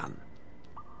 it is done.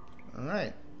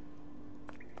 Alright.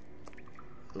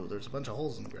 Ooh, there's a bunch of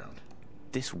holes in the ground.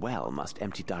 This well must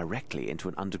empty directly into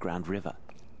an underground river.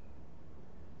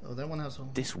 Oh, that one has a...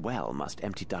 This well must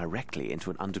empty directly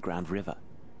into an underground river.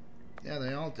 Yeah,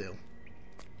 they all do.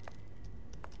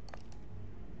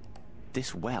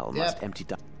 This well must empty...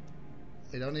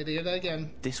 We don't need to hear that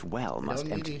again. This well must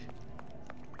empty...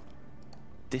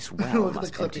 This Look well at the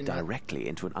must clipping empty there. directly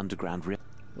into an underground river.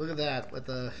 Look at that with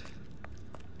the...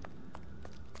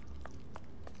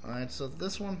 Alright, so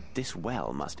this one... This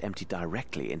well must empty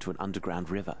directly into an underground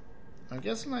river. I'm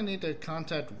guessing I need to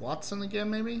contact Watson again,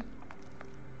 maybe?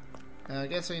 I'm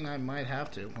guessing I might have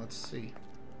to. Let's see.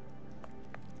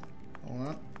 Hold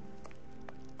on.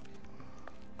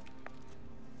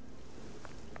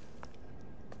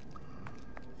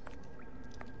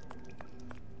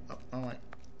 Oh, wait.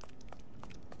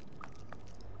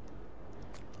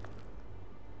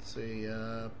 Let's see,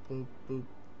 boop, boop, boop,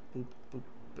 boop,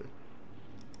 boop.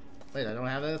 Wait, I don't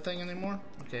have that thing anymore?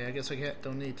 Okay, I guess I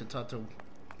don't need to talk to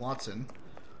Watson.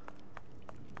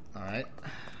 Alright.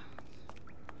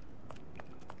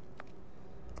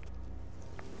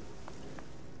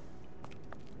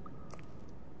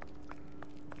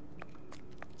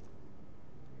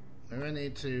 maybe I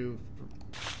need to...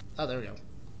 Oh, there we go.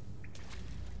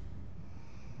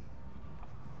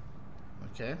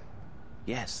 Okay.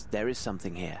 Yes, there is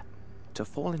something here. To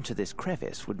fall into this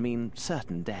crevice would mean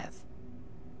certain death.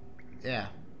 Yeah.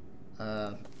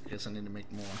 I guess I need to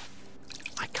make more.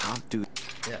 I can't do...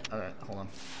 Yeah, alright, hold on.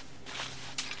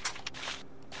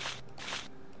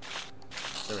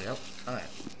 There we go. Alright.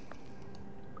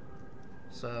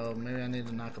 So, maybe I need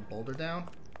to knock a boulder down?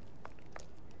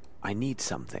 I need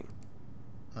something.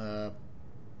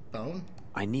 Bone?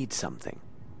 I need something.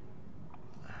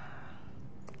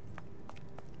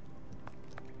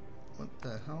 What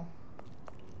the hell?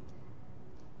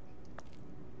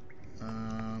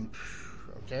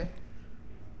 Okay.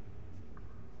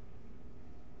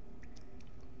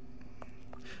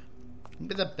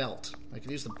 Maybe the belt. I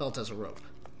could use the belt as a rope.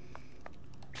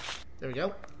 There we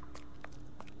go.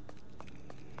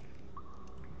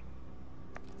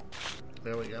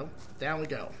 There we go. Down we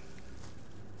go.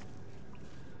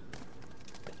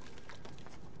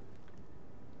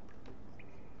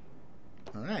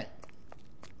 Alright.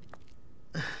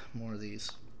 More of these.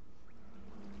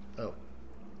 Oh.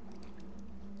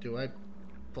 Do I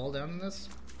fall down in this?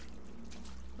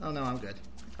 Oh no, I'm good.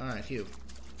 Alright, Hugh.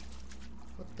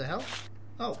 What the hell?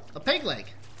 Oh, a peg leg!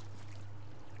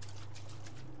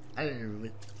 I didn't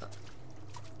even...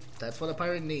 That's what a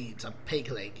pirate needs, a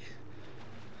peg leg.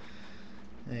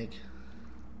 Egg.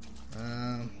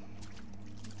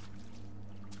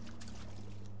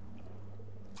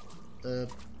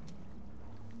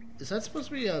 Is that supposed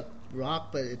to be a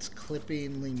rock, but it's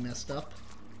clippingly messed up?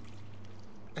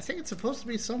 I think it's supposed to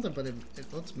be something, but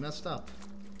it looks messed up.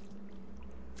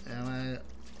 Am I...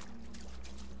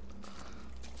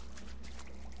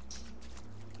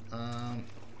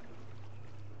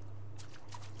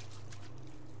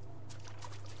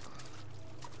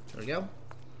 There we go.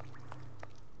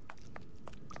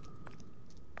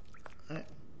 Alright.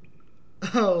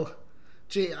 Oh,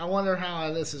 gee, I wonder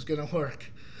how this is gonna work.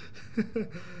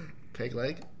 Peg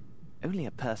leg. Only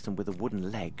a person with a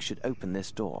wooden leg should open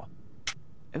this door.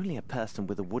 Only a person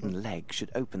with a wooden leg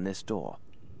should open this door.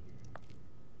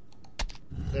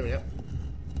 There we go.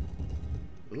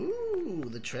 Ooh,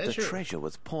 the treasure. The treasure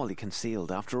was poorly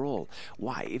concealed after all.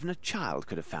 Why, even a child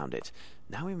could have found it.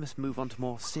 Now we must move on to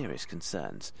more serious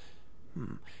concerns.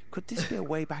 Could this be a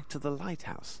way back to the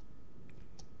lighthouse?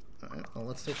 Alright, well,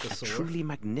 let's take the A sword. truly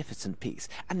magnificent piece,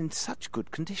 and in such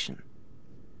good condition.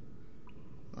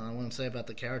 I wouldn't say about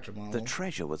the character model. The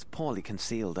treasure was poorly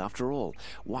concealed after all.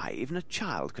 Why, even a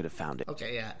child could have found it.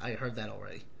 Okay, yeah, I heard that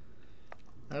already.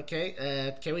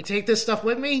 Okay, can we take this stuff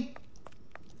with me?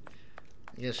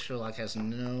 I guess Sherlock has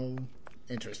no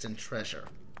interest in treasure.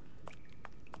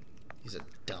 He's a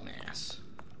dumbass.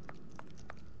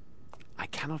 I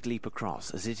cannot leap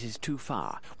across, as it is too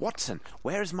far. Watson,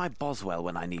 where is my Boswell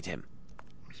when I need him?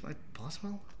 Where's my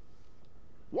Boswell?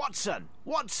 Watson!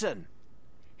 Watson!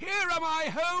 Here am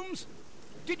I, Holmes.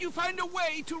 Did you find a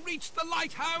way to reach the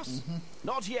lighthouse?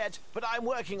 Not yet, but I'm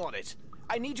working on it.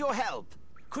 I need your help.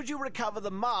 Could you recover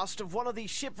the mast of one of these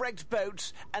shipwrecked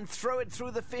boats and throw it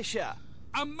through the fissure?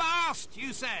 A mast,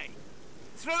 you say?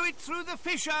 Throw it through the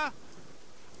fissure?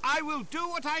 I will do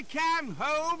what I can,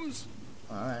 Holmes.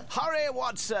 Alright. Hurry,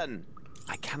 Watson!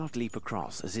 I cannot leap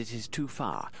across, as it is too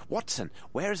far. Watson,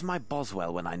 where is my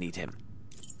Boswell when I need him?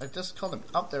 I just called him.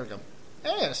 Oh, there we go.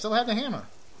 Hey, I still have the hammer.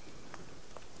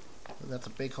 That's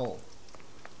a big hole.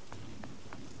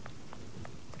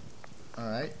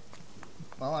 Alright.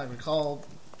 Well, I recall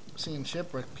seeing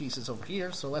shipwreck pieces over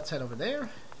here, so let's head over there.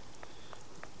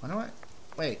 Why do I...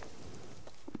 Wait.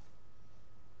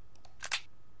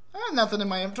 I had nothing in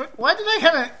my inventory. Why did I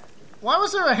have a... Why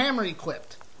was there a hammer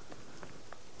equipped?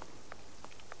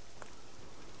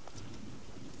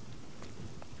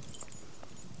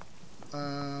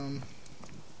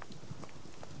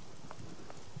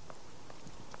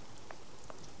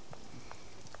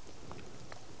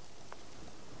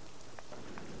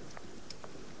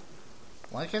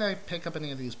 Why can't I pick up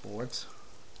any of these boards?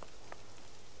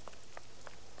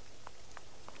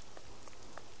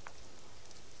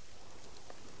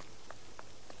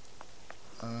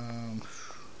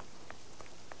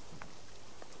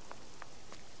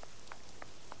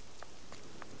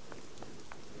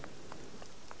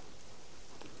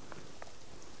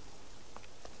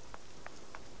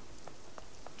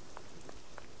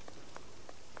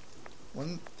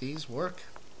 Wouldn't these work?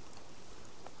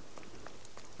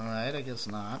 Alright, I guess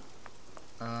not.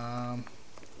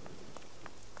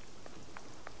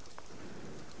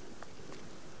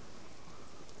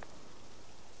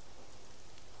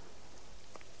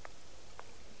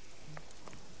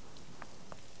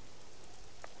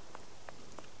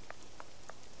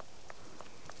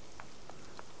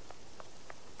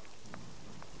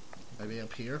 maybe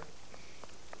up here.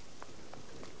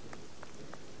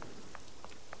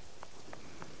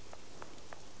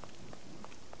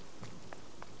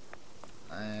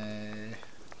 I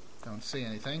don't see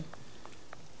anything.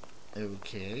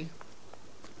 Okay.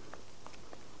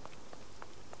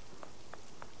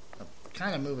 I'm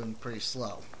kind of moving pretty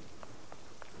slow.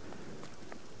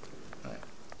 All right.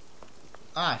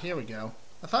 Ah, here we go.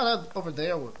 I thought over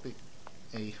there would be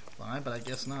a fine, but I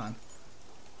guess not.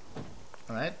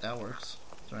 Alright, that works.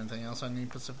 Is there anything else I need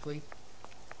specifically?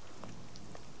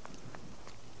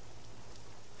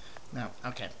 No,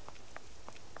 okay.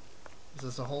 Is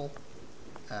this a hole?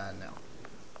 No.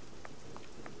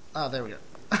 Oh, there we go.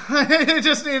 I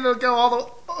just needed to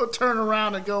go turn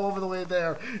around and go over the way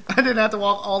there. I didn't have to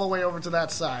walk all the way over to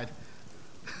that side.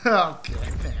 Okay,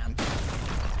 man.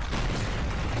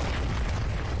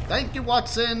 Thank you,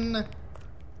 Watson.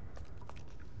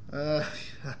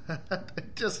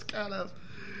 Just kind of...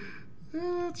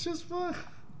 it's just fun.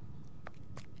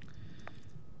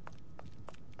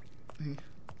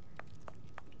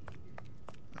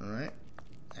 Alright.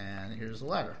 And here's the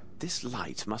ladder. This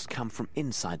light must come from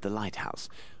inside the lighthouse.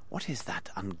 What is that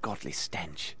ungodly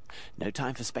stench? No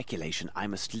time for speculation. I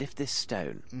must lift this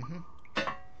stone.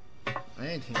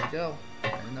 Right, here we go.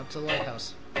 Heading up to the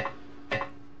lighthouse.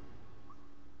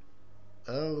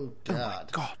 Oh, God. Oh, my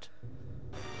God.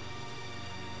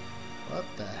 What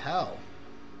the hell?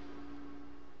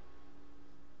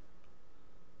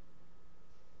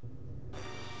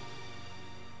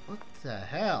 What the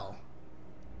hell?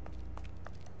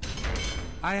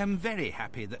 I am very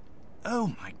happy that...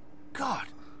 Oh, my God!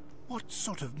 What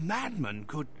sort of madman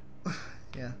could...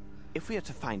 Yeah. If we are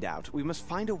to find out, we must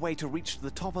find a way to reach the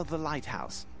top of the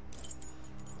lighthouse.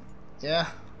 Yeah.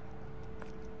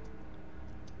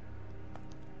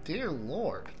 Dear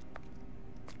Lord.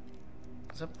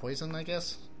 Is that poison, I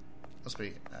guess? Must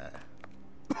be.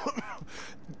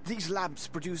 These lamps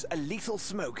produce a lethal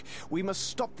smoke. We must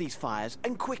stop these fires,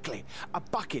 and quickly. A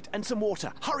bucket and some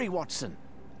water. Hurry, Watson.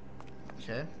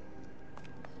 Okay.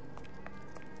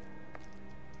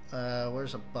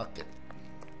 Where's a bucket?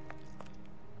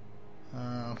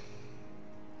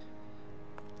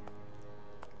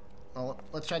 Well,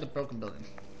 let's try the broken building.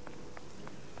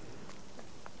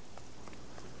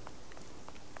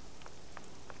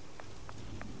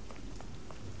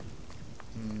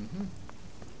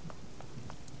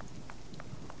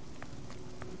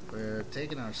 We're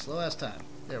taking our slow ass time.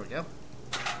 There we go.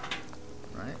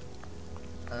 Right.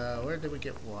 Where did we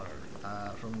get water?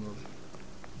 From the...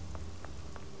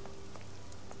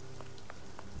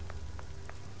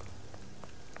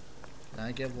 Can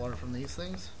I get water from these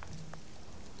things?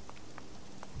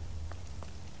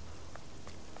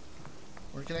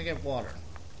 Where can I get water?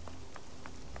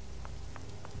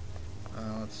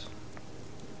 Let's...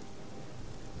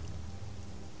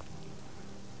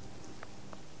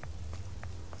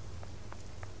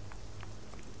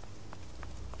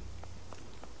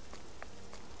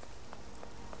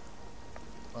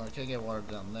 Well, I can't get water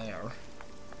down there.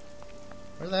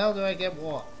 Where the hell do I get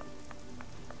water?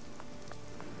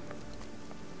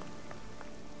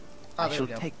 I shall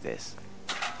take this.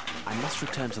 I must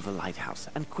return to the lighthouse,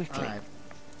 and quickly. Right.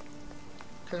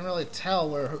 Couldn't really tell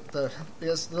where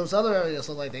because those other areas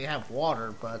look like they have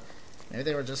water, but maybe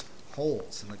they were just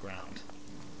holes in the ground.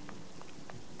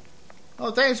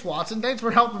 Oh, thanks, Watson. Thanks for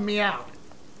helping me out.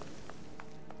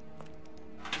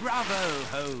 Bravo,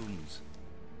 Holmes!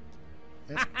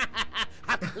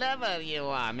 How clever you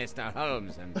are, Mr.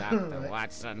 Holmes and Dr.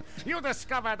 Watson. You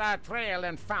discovered our trail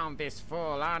and found this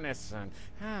fool Arneson.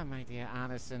 Ah, my dear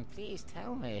Arneson, please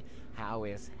tell me how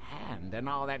his hand and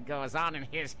all that goes on in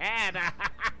his head.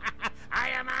 I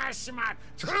am Ashmat,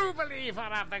 true believer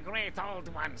of the great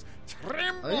old ones.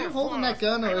 Tremble, are you holding that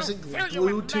gun, or is it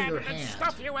glued to your hand?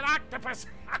 Stuff you with octopus.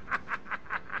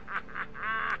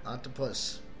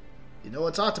 Octopus. You know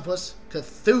what's octopus?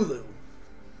 Cthulhu.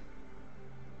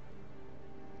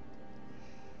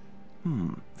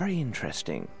 Very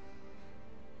interesting.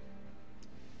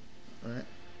 Alright.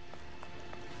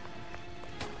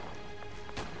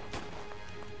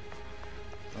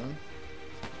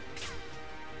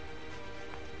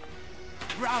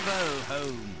 Bravo,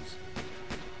 Holmes!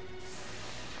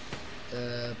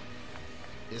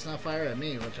 It's not fire at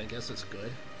me, which I guess is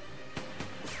good.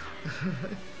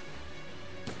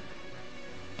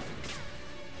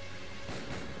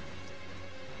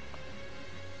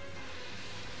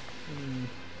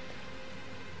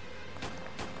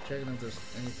 Checking if there's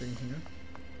anything here.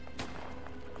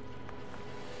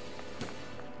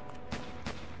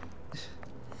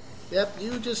 Yep,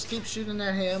 you just keep shooting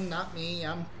at him, not me.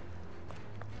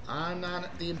 I'm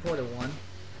not the important one.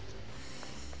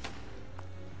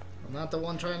 not the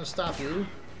one trying to stop you.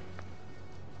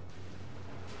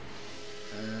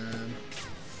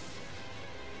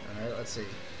 Alright, let's see.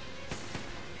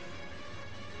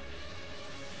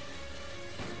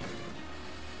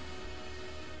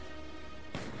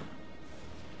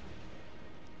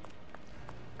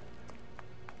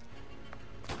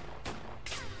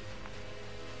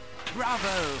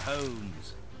 Bravo,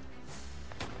 Holmes.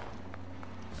 Can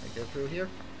I go through here?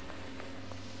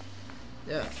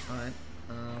 Yeah, alright.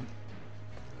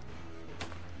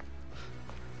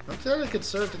 I'm fairly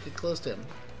concerned to get close to him.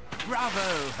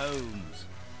 Bravo, Holmes.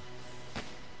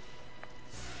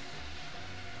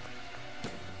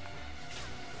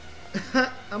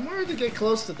 I'm worried to get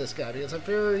close to this guy because I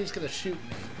fear he's gonna shoot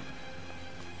me.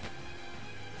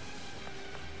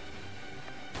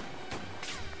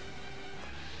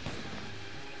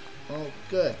 Oh,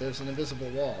 good. There's an invisible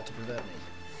wall to prevent me.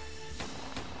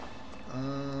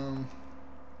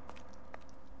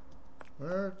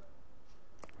 Where?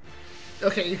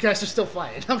 Okay, you guys are still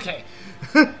fighting. Okay.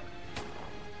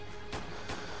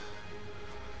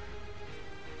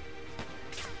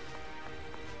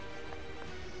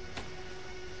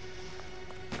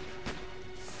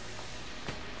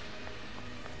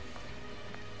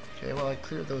 Okay, well, I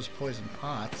cleared those poison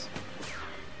pots.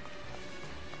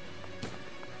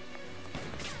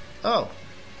 Oh.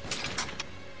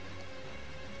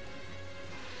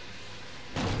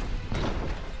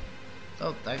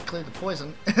 Oh, that cleared the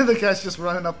poison. The guy's just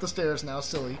running up the stairs now,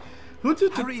 silly.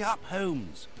 Hurry up,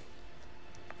 Holmes.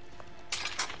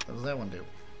 What does that one do?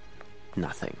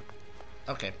 Nothing.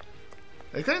 Okay.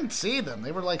 I couldn't see them.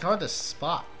 They were, like, hard to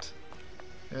spot.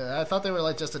 Yeah, I thought they were,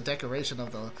 like, just a decoration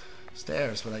of the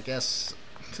stairs, but I guess...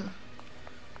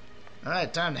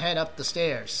 Alright, time to head up the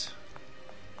stairs.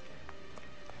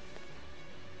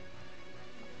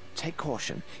 Take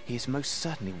caution. He is most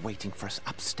certainly waiting for us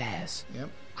upstairs.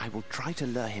 Yep. I will try to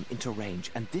lure him into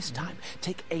range, and this time,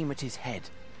 take aim at his head.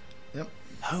 Yep.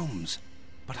 Holmes,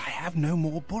 but I have no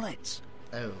more bullets.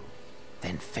 Oh.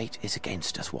 Then fate is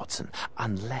against us, Watson.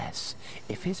 Unless,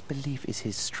 if his belief is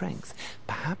his strength,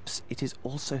 perhaps it is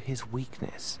also his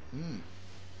weakness.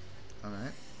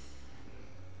 Alright.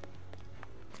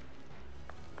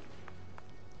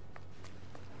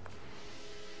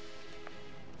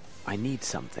 I need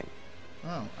something.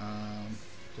 Oh,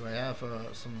 do I have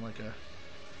something like a...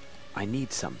 I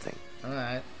need something.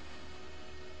 Alright.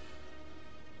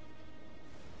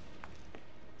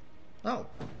 Oh.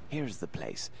 Here's the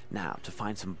place. Now, to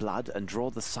find some blood and draw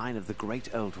the sign of the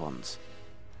great old ones.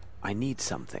 I need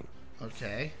something.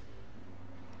 Okay.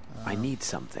 I need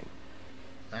something.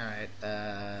 Alright,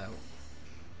 there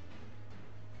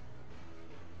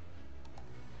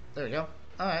we go.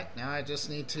 Alright, now I just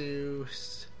need to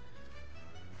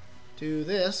do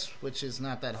this, which is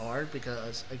not that hard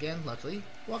because, again, luckily,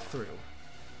 walk through.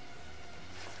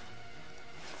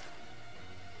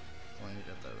 Oh, you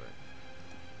got that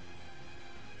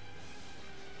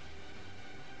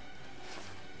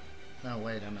right. No,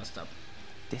 wait, I messed up.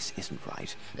 This isn't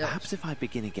right. Yeah. Perhaps if I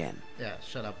begin again. Yeah,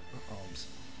 shut up, Holmes.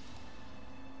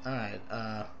 Alright,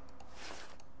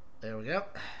 there we go.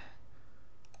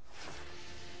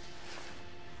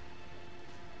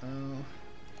 Oh.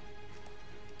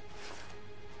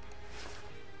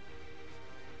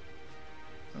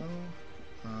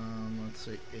 Let's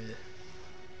see.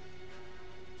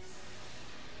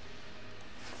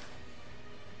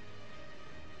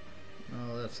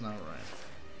 No, that's not right.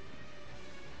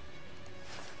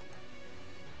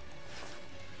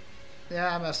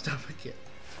 Yeah, I messed up again.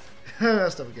 I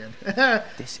messed up again.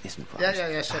 This isn't right.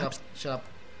 Yeah, shut up. Shut up.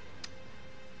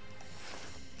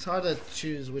 It's hard to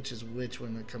choose which is which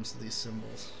when it comes to these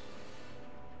symbols.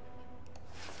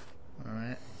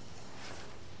 Alright.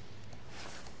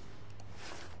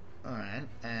 Alright,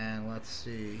 and let's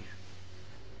see.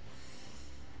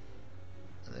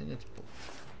 I think it's...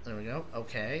 There we go.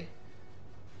 Okay.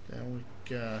 Then we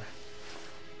got...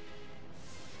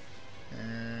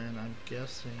 And I'm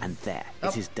guessing... And there,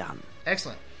 it is done.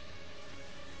 Excellent.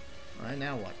 Alright,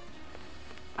 now what?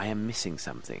 I am missing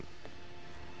something.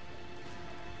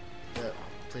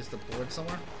 Place the board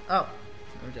somewhere? Oh,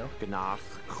 there we go. Gnach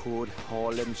chod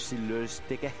holem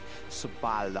silustige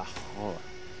sobala hol.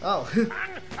 Oh.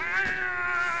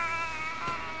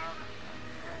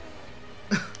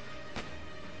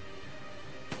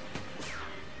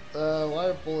 Why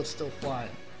are bullets still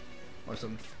flying? Or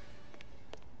something.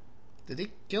 Did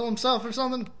he kill himself or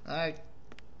something? I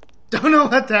don't know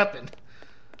what happened.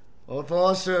 Or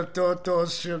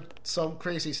some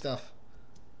crazy stuff.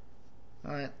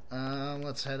 Alright,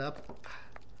 let's head up.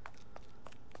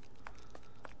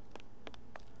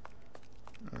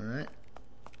 Alright.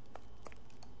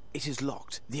 It is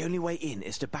locked. The only way in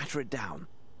is to batter it down.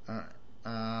 Alright.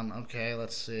 Okay,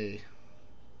 let's see.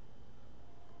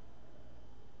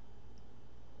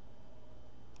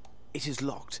 It is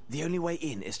locked. The only way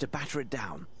in is to batter it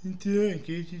down.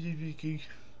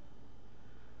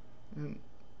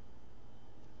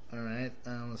 Alright,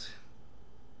 let's...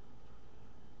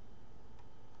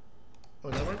 Oh,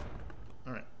 does that work?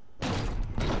 Alright.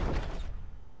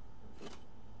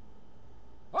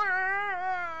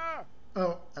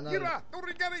 Oh, another...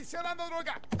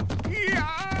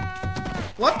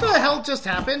 What the hell just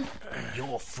happened?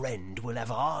 Your friend will have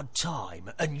a hard time,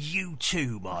 and you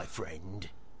too, my friend.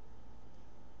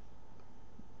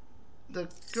 The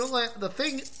girl,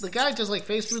 the guy just like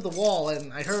faced through the wall,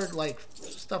 and I heard like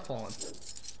stuff falling.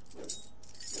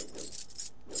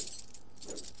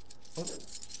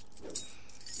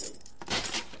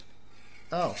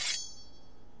 Oh.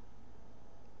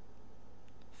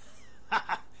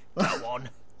 Go on,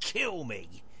 kill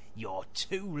me. You're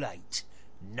too late.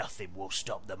 Nothing will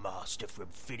stop the master from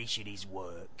finishing his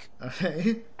work.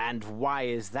 Okay. And why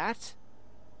is that?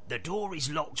 The door is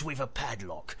locked with a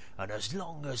padlock, and as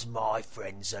long as my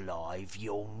friend's alive,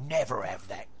 you'll never have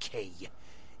that key.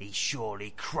 He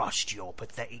surely crushed your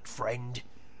pathetic friend.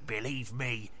 Believe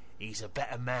me, he's a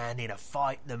better man in a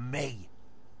fight than me.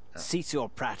 Cease your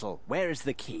prattle. Where is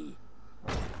the key?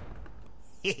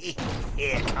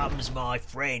 Here comes my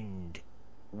friend.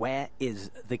 Where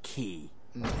is the key?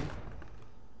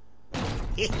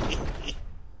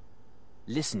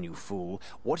 Listen, you fool.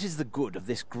 What is the good of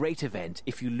this great event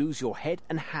if you lose your head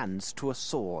and hands to a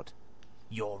sword?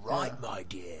 You're right, my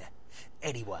dear.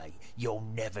 Anyway, you'll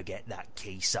never get that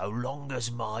key so long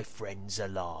as my friend's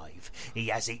alive. He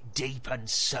has it deep and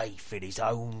safe in his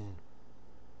own...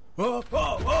 Okay,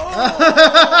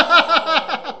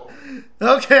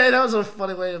 that was a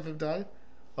funny way of him dying.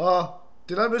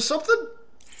 Did I miss something?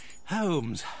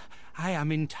 Holmes, I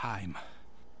am in time.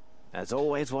 As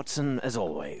always, Watson, as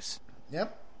always.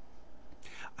 Yep.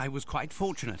 I was quite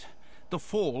fortunate. The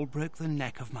fall broke the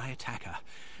neck of my attacker,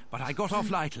 but I got off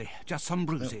lightly, just some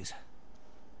bruises.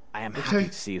 I am happy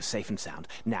to see you safe and sound.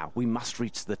 Now, we must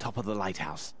reach the top of the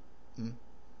lighthouse.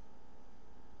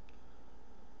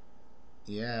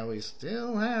 Yeah, we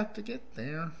still have to get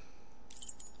there.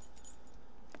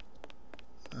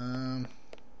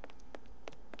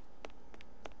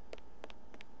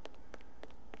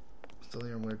 Still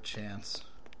your weird chance.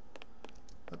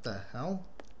 What the hell?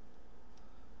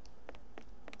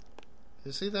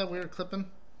 You see that weird clipping?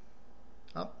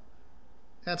 Oh.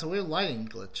 Yeah, it's a weird lighting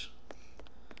glitch.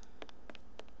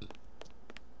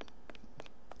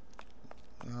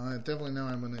 I definitely know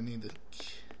I'm gonna need to...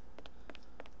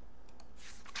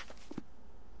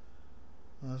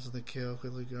 This is the kill,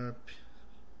 quickly go up.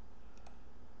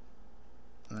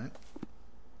 Alright.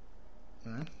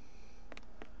 Alright.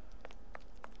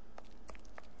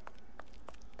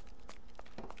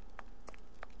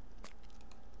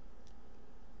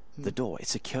 The door is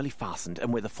securely fastened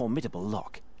and with a formidable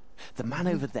lock. The man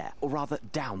over there, or rather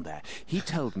down there, he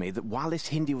told me that while this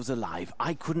Hindi was alive,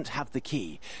 I couldn't have the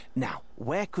key. Now,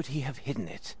 where could he have hidden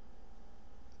it?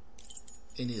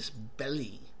 In his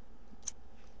belly.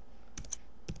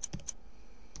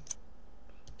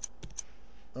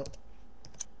 Oh.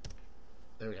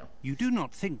 There we go. You do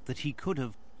not think that he could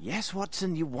have... Yes,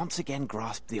 Watson, you once again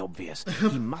grasped the obvious.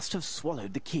 He must have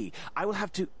swallowed the key. I will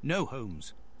have to... No,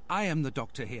 Holmes. I am the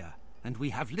doctor here, and we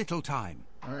have little time.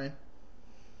 All right.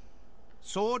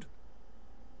 Sword?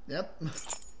 Yep.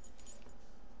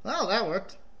 Well, that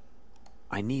worked.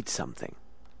 I need something.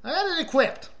 I got it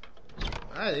equipped.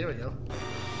 All right, here we go.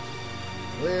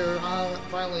 We're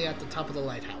finally at the top of the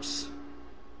lighthouse.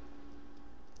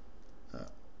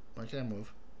 Why can't I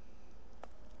move?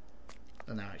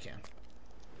 Oh, now I can.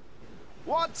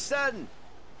 Watson!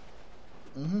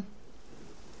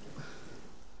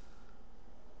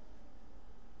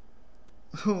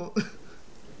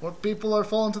 What people are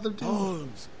falling to their doom?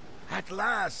 Holmes, at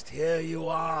last here you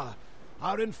are.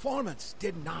 Our informants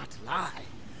did not lie.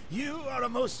 You are a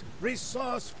most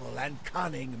resourceful and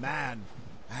cunning man.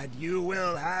 And you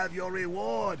will have your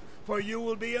reward, for you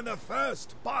will be in the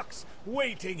first box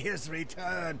waiting his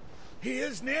return. He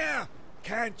is near.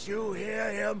 Can't you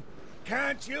hear him?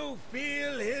 Can't you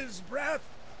feel his breath?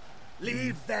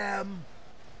 Leave them.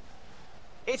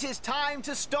 It is time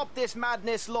to stop this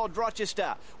madness, Lord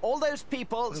Rochester. All those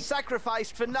people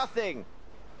sacrificed for nothing.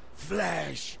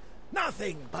 Flesh.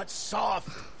 Nothing but soft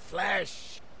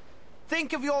flesh.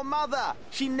 Think of your mother.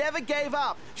 She never gave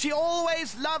up. She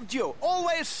always loved you,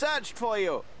 always searched for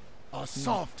you. A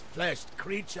soft-fleshed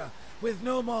creature with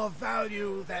no more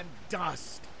value than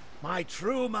dust. My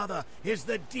true mother is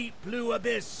the deep blue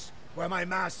abyss where my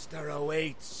master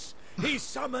awaits. He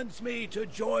summons me to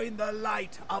join the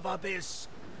light of abyss.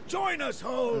 Join us,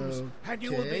 Holmes, and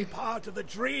you will be part of the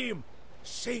dream.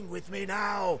 Sing with me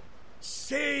now.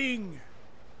 Sing!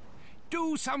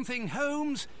 Do something,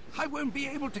 Holmes. I won't be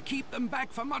able to keep them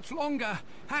back for much longer.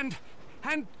 And,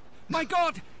 my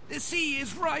God, the sea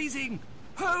is rising.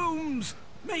 Holmes,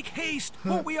 make haste,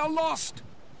 or we are lost.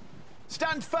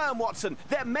 Stand firm, Watson.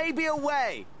 There may be a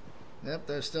way. Yep,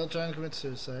 they're still trying to commit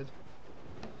suicide.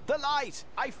 The light!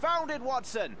 I found it,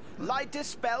 Watson! Light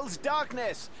dispels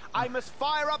darkness. I must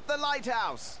fire up the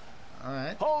lighthouse. All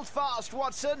right. Hold fast,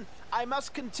 Watson. I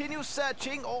must continue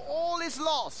searching or all is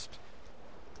lost.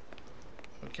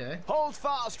 Okay. Hold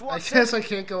fast, Watson. I guess I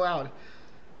can't go out.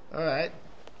 All right.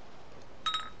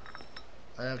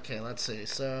 Okay, let's see.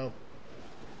 So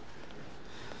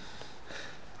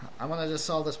I'm gonna just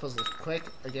solve this puzzle quick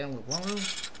again with one room.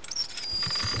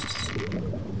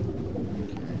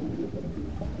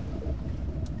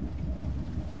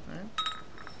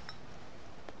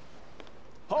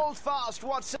 Hold fast,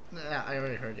 Watson. Yeah, I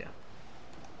already heard you.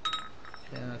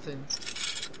 Okay, nothing.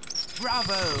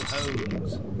 Bravo,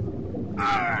 Holmes.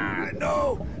 Ah,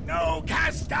 no!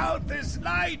 Cast out this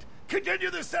light! Continue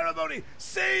the ceremony!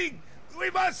 Sing! We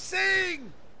must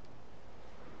sing!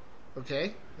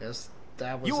 Okay, yes,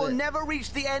 that was You will it. never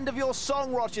reach the end of your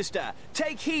song, Rochester.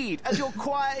 Take heed as your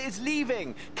choir is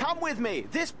leaving. Come with me.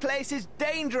 This place is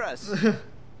dangerous.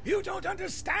 You don't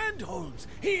understand, Holmes.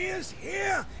 He is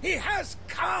here. He has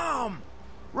come.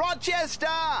 Rochester!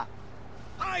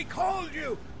 I called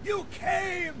you. You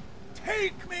came.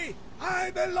 Take me.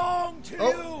 I belong to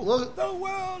you. Look. The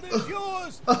world is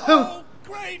yours. Oh,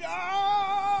 great.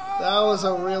 That was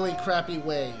a really crappy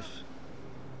wave.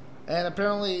 And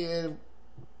apparently it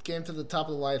came to the top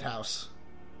of the lighthouse.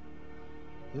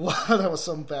 Wow, that was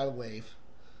some bad wave.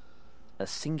 A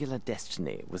singular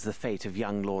destiny was the fate of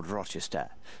young Lord Rochester.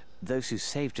 Those who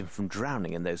saved him from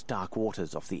drowning in those dark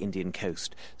waters off the Indian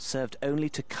coast served only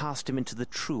to cast him into the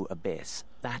true abyss,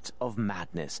 that of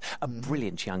madness, a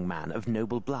brilliant young man of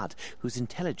noble blood whose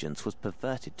intelligence was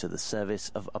perverted to the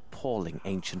service of appalling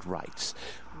ancient rites.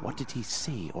 What did he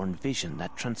see or envision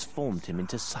that transformed him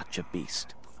into such a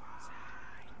beast?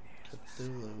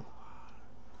 Cthulhu.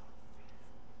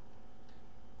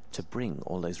 To bring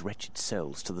all those wretched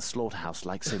souls to the slaughterhouse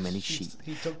like so many sheep,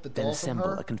 He took the then doll from assemble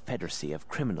her? a confederacy of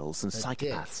criminals and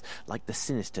psychopaths like the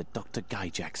sinister Dr.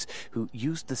 Gyjax, who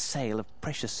used the sale of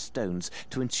precious stones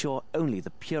to ensure only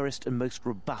the purest and most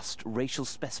robust racial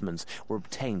specimens were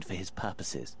obtained for his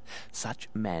purposes. Such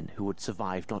men who would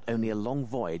survive not only a long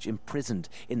voyage imprisoned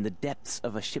in the depths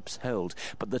of a ship's hold,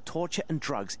 but the torture and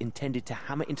drugs intended to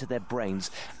hammer into their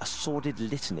brains a sordid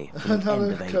litany from the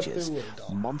end of ages. Cthulhu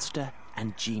doll. Monster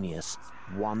and genius,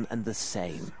 one and the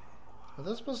same. Are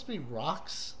those supposed to be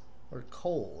rocks or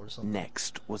coal or something?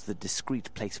 Next was the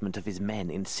discreet placement of his men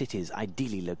in cities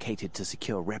ideally located to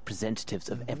secure representatives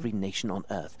of every nation on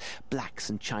Earth. Blacks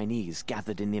and Chinese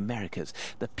gathered in the Americas,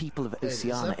 the people of Wait, is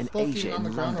Oceania that and floating Asia on the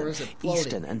in ground, or London, is it floating?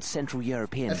 Eastern and Central I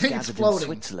Europeans think it's gathered in floating.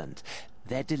 Switzerland.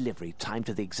 Their delivery timed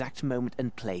to the exact moment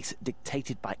and place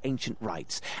dictated by ancient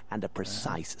rites and a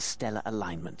precise stellar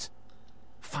alignment.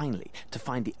 Finally, to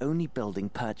find the only building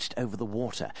perched over the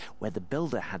water, where the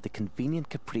builder had the convenient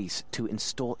caprice to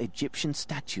install Egyptian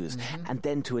statues, and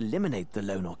then to eliminate the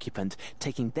lone occupant,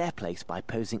 taking their place by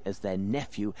posing as their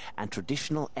nephew and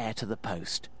traditional heir to the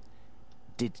post.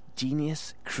 Did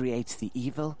genius create the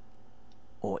evil,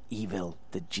 or evil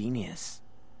the genius?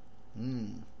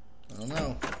 I don't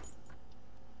know.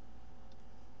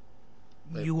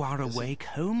 You are awake,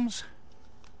 Holmes?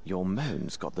 Your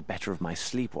moans got the better of my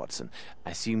sleep, Watson.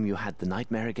 I assume you had the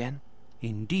nightmare again?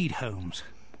 Indeed, Holmes.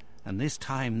 And this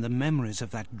time the memories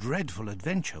of that dreadful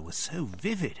adventure were so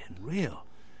vivid and real.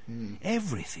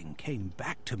 Everything came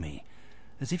back to me,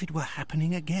 as if it were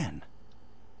happening again.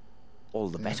 All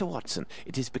the better, Watson.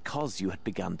 It is because you had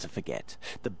begun to forget.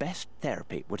 The best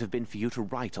therapy would have been for you to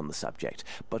write on the subject,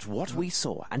 but what we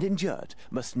saw and endured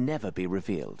must never be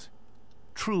revealed.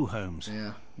 True, Holmes.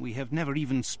 Yeah. We have never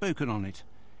even spoken on it.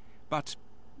 But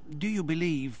do you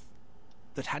believe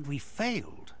that had we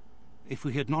failed, if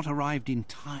we had not arrived in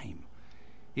time,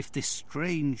 if this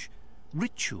strange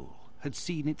ritual had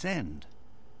seen its end?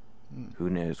 Who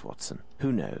knows, Watson?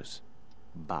 Who knows?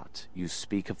 But you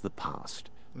speak of the past.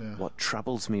 Yeah. What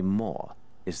troubles me more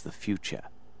is the future.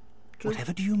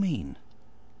 Whatever do you mean?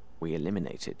 We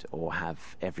eliminated, or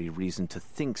have every reason to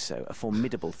think so, a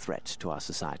formidable threat to our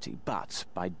society. But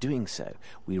by doing so,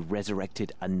 we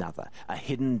resurrected another, a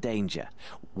hidden danger,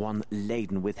 one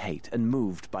laden with hate and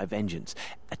moved by vengeance,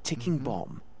 a ticking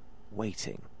bomb,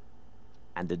 waiting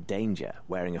and a danger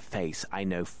wearing a face I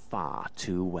know far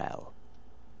too well.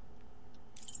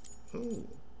 Ooh.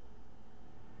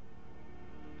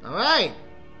 All right.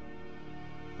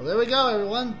 Well, there we go,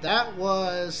 everyone. That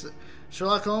was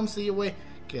Sherlock Holmes The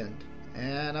Awakened.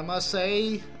 And I must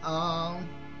say, I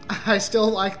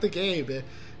still like the game.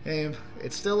 And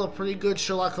it's still a pretty good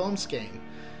Sherlock Holmes game.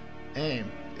 And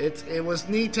it was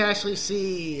neat to actually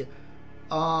see,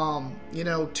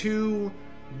 two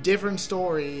different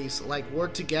stories, like,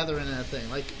 work together in a thing.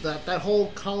 Like, that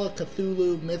whole Call of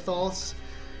Cthulhu Mythos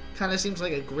kind of seems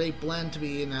like a great blend to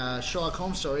be in a Sherlock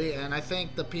Holmes story, and I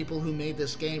think the people who made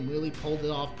this game really pulled it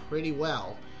off pretty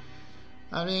well.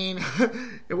 I mean,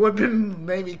 it would have been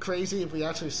maybe crazy if we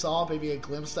actually saw maybe a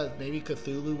glimpse that maybe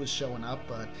Cthulhu was showing up,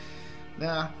 but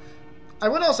nah. I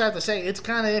would also have to say, it's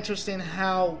kind of interesting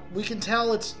how we can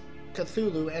tell it's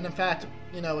Cthulhu, and in fact,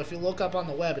 if you look up on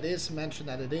the web, it is mentioned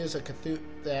that it is a Cthulhu,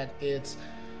 that it's,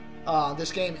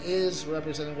 this game is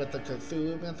represented with the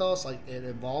Cthulhu Mythos, like, it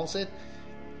involves it.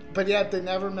 But yet they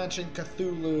never mention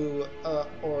Cthulhu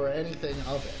or anything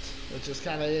of it, which is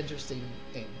kind of interesting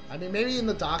thing. I mean, maybe in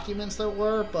the documents there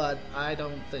were, but I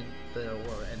don't think there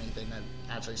were anything that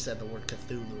actually said the word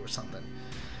Cthulhu or something.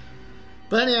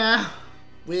 But yeah,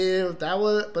 that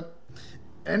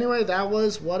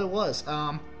was what it was.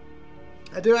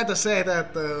 I do have to say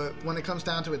that when it comes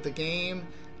down to it, the game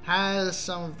has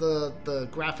some of the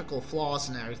graphical flaws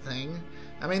and everything.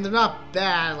 I mean, they're not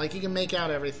bad. Like, you can make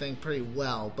out everything pretty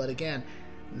well. But again,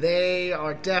 they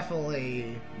are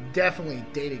definitely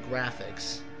dated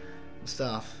graphics and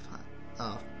stuff.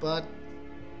 But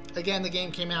again, the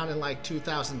game came out in like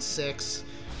 2006.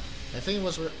 I think it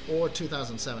was, or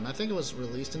 2007. I think it was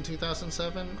released in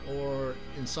 2007, or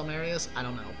in some areas. I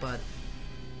don't know. But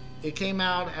it came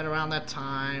out at around that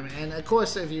time. And of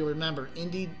course, if you remember,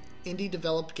 indie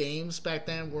developed games back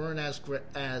then weren't as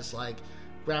like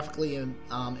graphically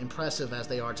impressive as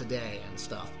they are today and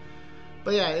stuff.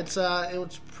 But yeah, it's okay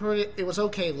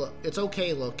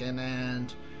looking,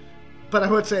 but I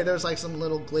would say there's like some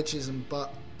little glitches and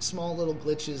small little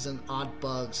glitches and odd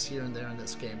bugs here and there in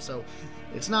this game. So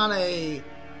it's not a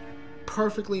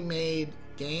perfectly made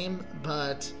game,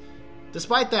 but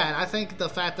despite that, I think the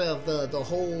fact of the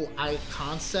whole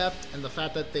concept and the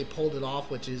fact that they pulled it off,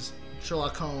 which is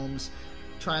Sherlock Holmes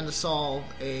trying to solve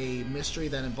a mystery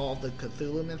that involved the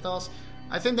Cthulhu Mythos,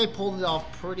 I think they pulled it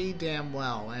off pretty damn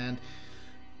well. And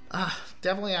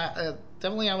definitely I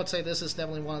would say this is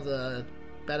definitely one of the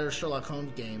better Sherlock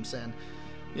Holmes games. And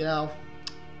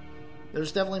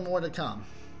there's definitely more to come.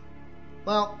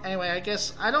 Well, anyway, I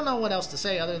guess I don't know what else to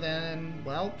say other than,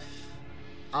 do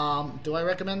I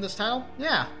recommend this title?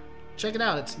 Yeah, check it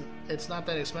out. It's not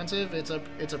that expensive. It's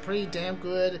a pretty damn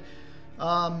good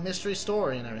mystery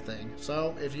story and everything.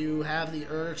 So if you have the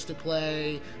urge to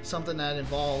play something that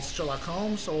involves Sherlock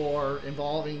Holmes or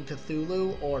involving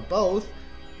Cthulhu or both,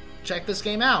 check this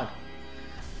game out.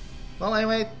 Well,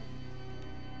 anyway,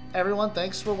 everyone,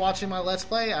 thanks for watching my Let's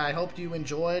Play. I hope you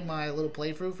enjoyed my little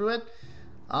playthrough through it.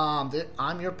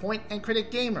 I'm your Point and Critic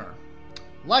Gamer.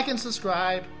 Like and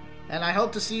subscribe, and I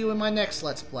hope to see you in my next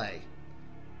Let's Play.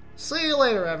 See you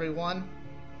later, everyone.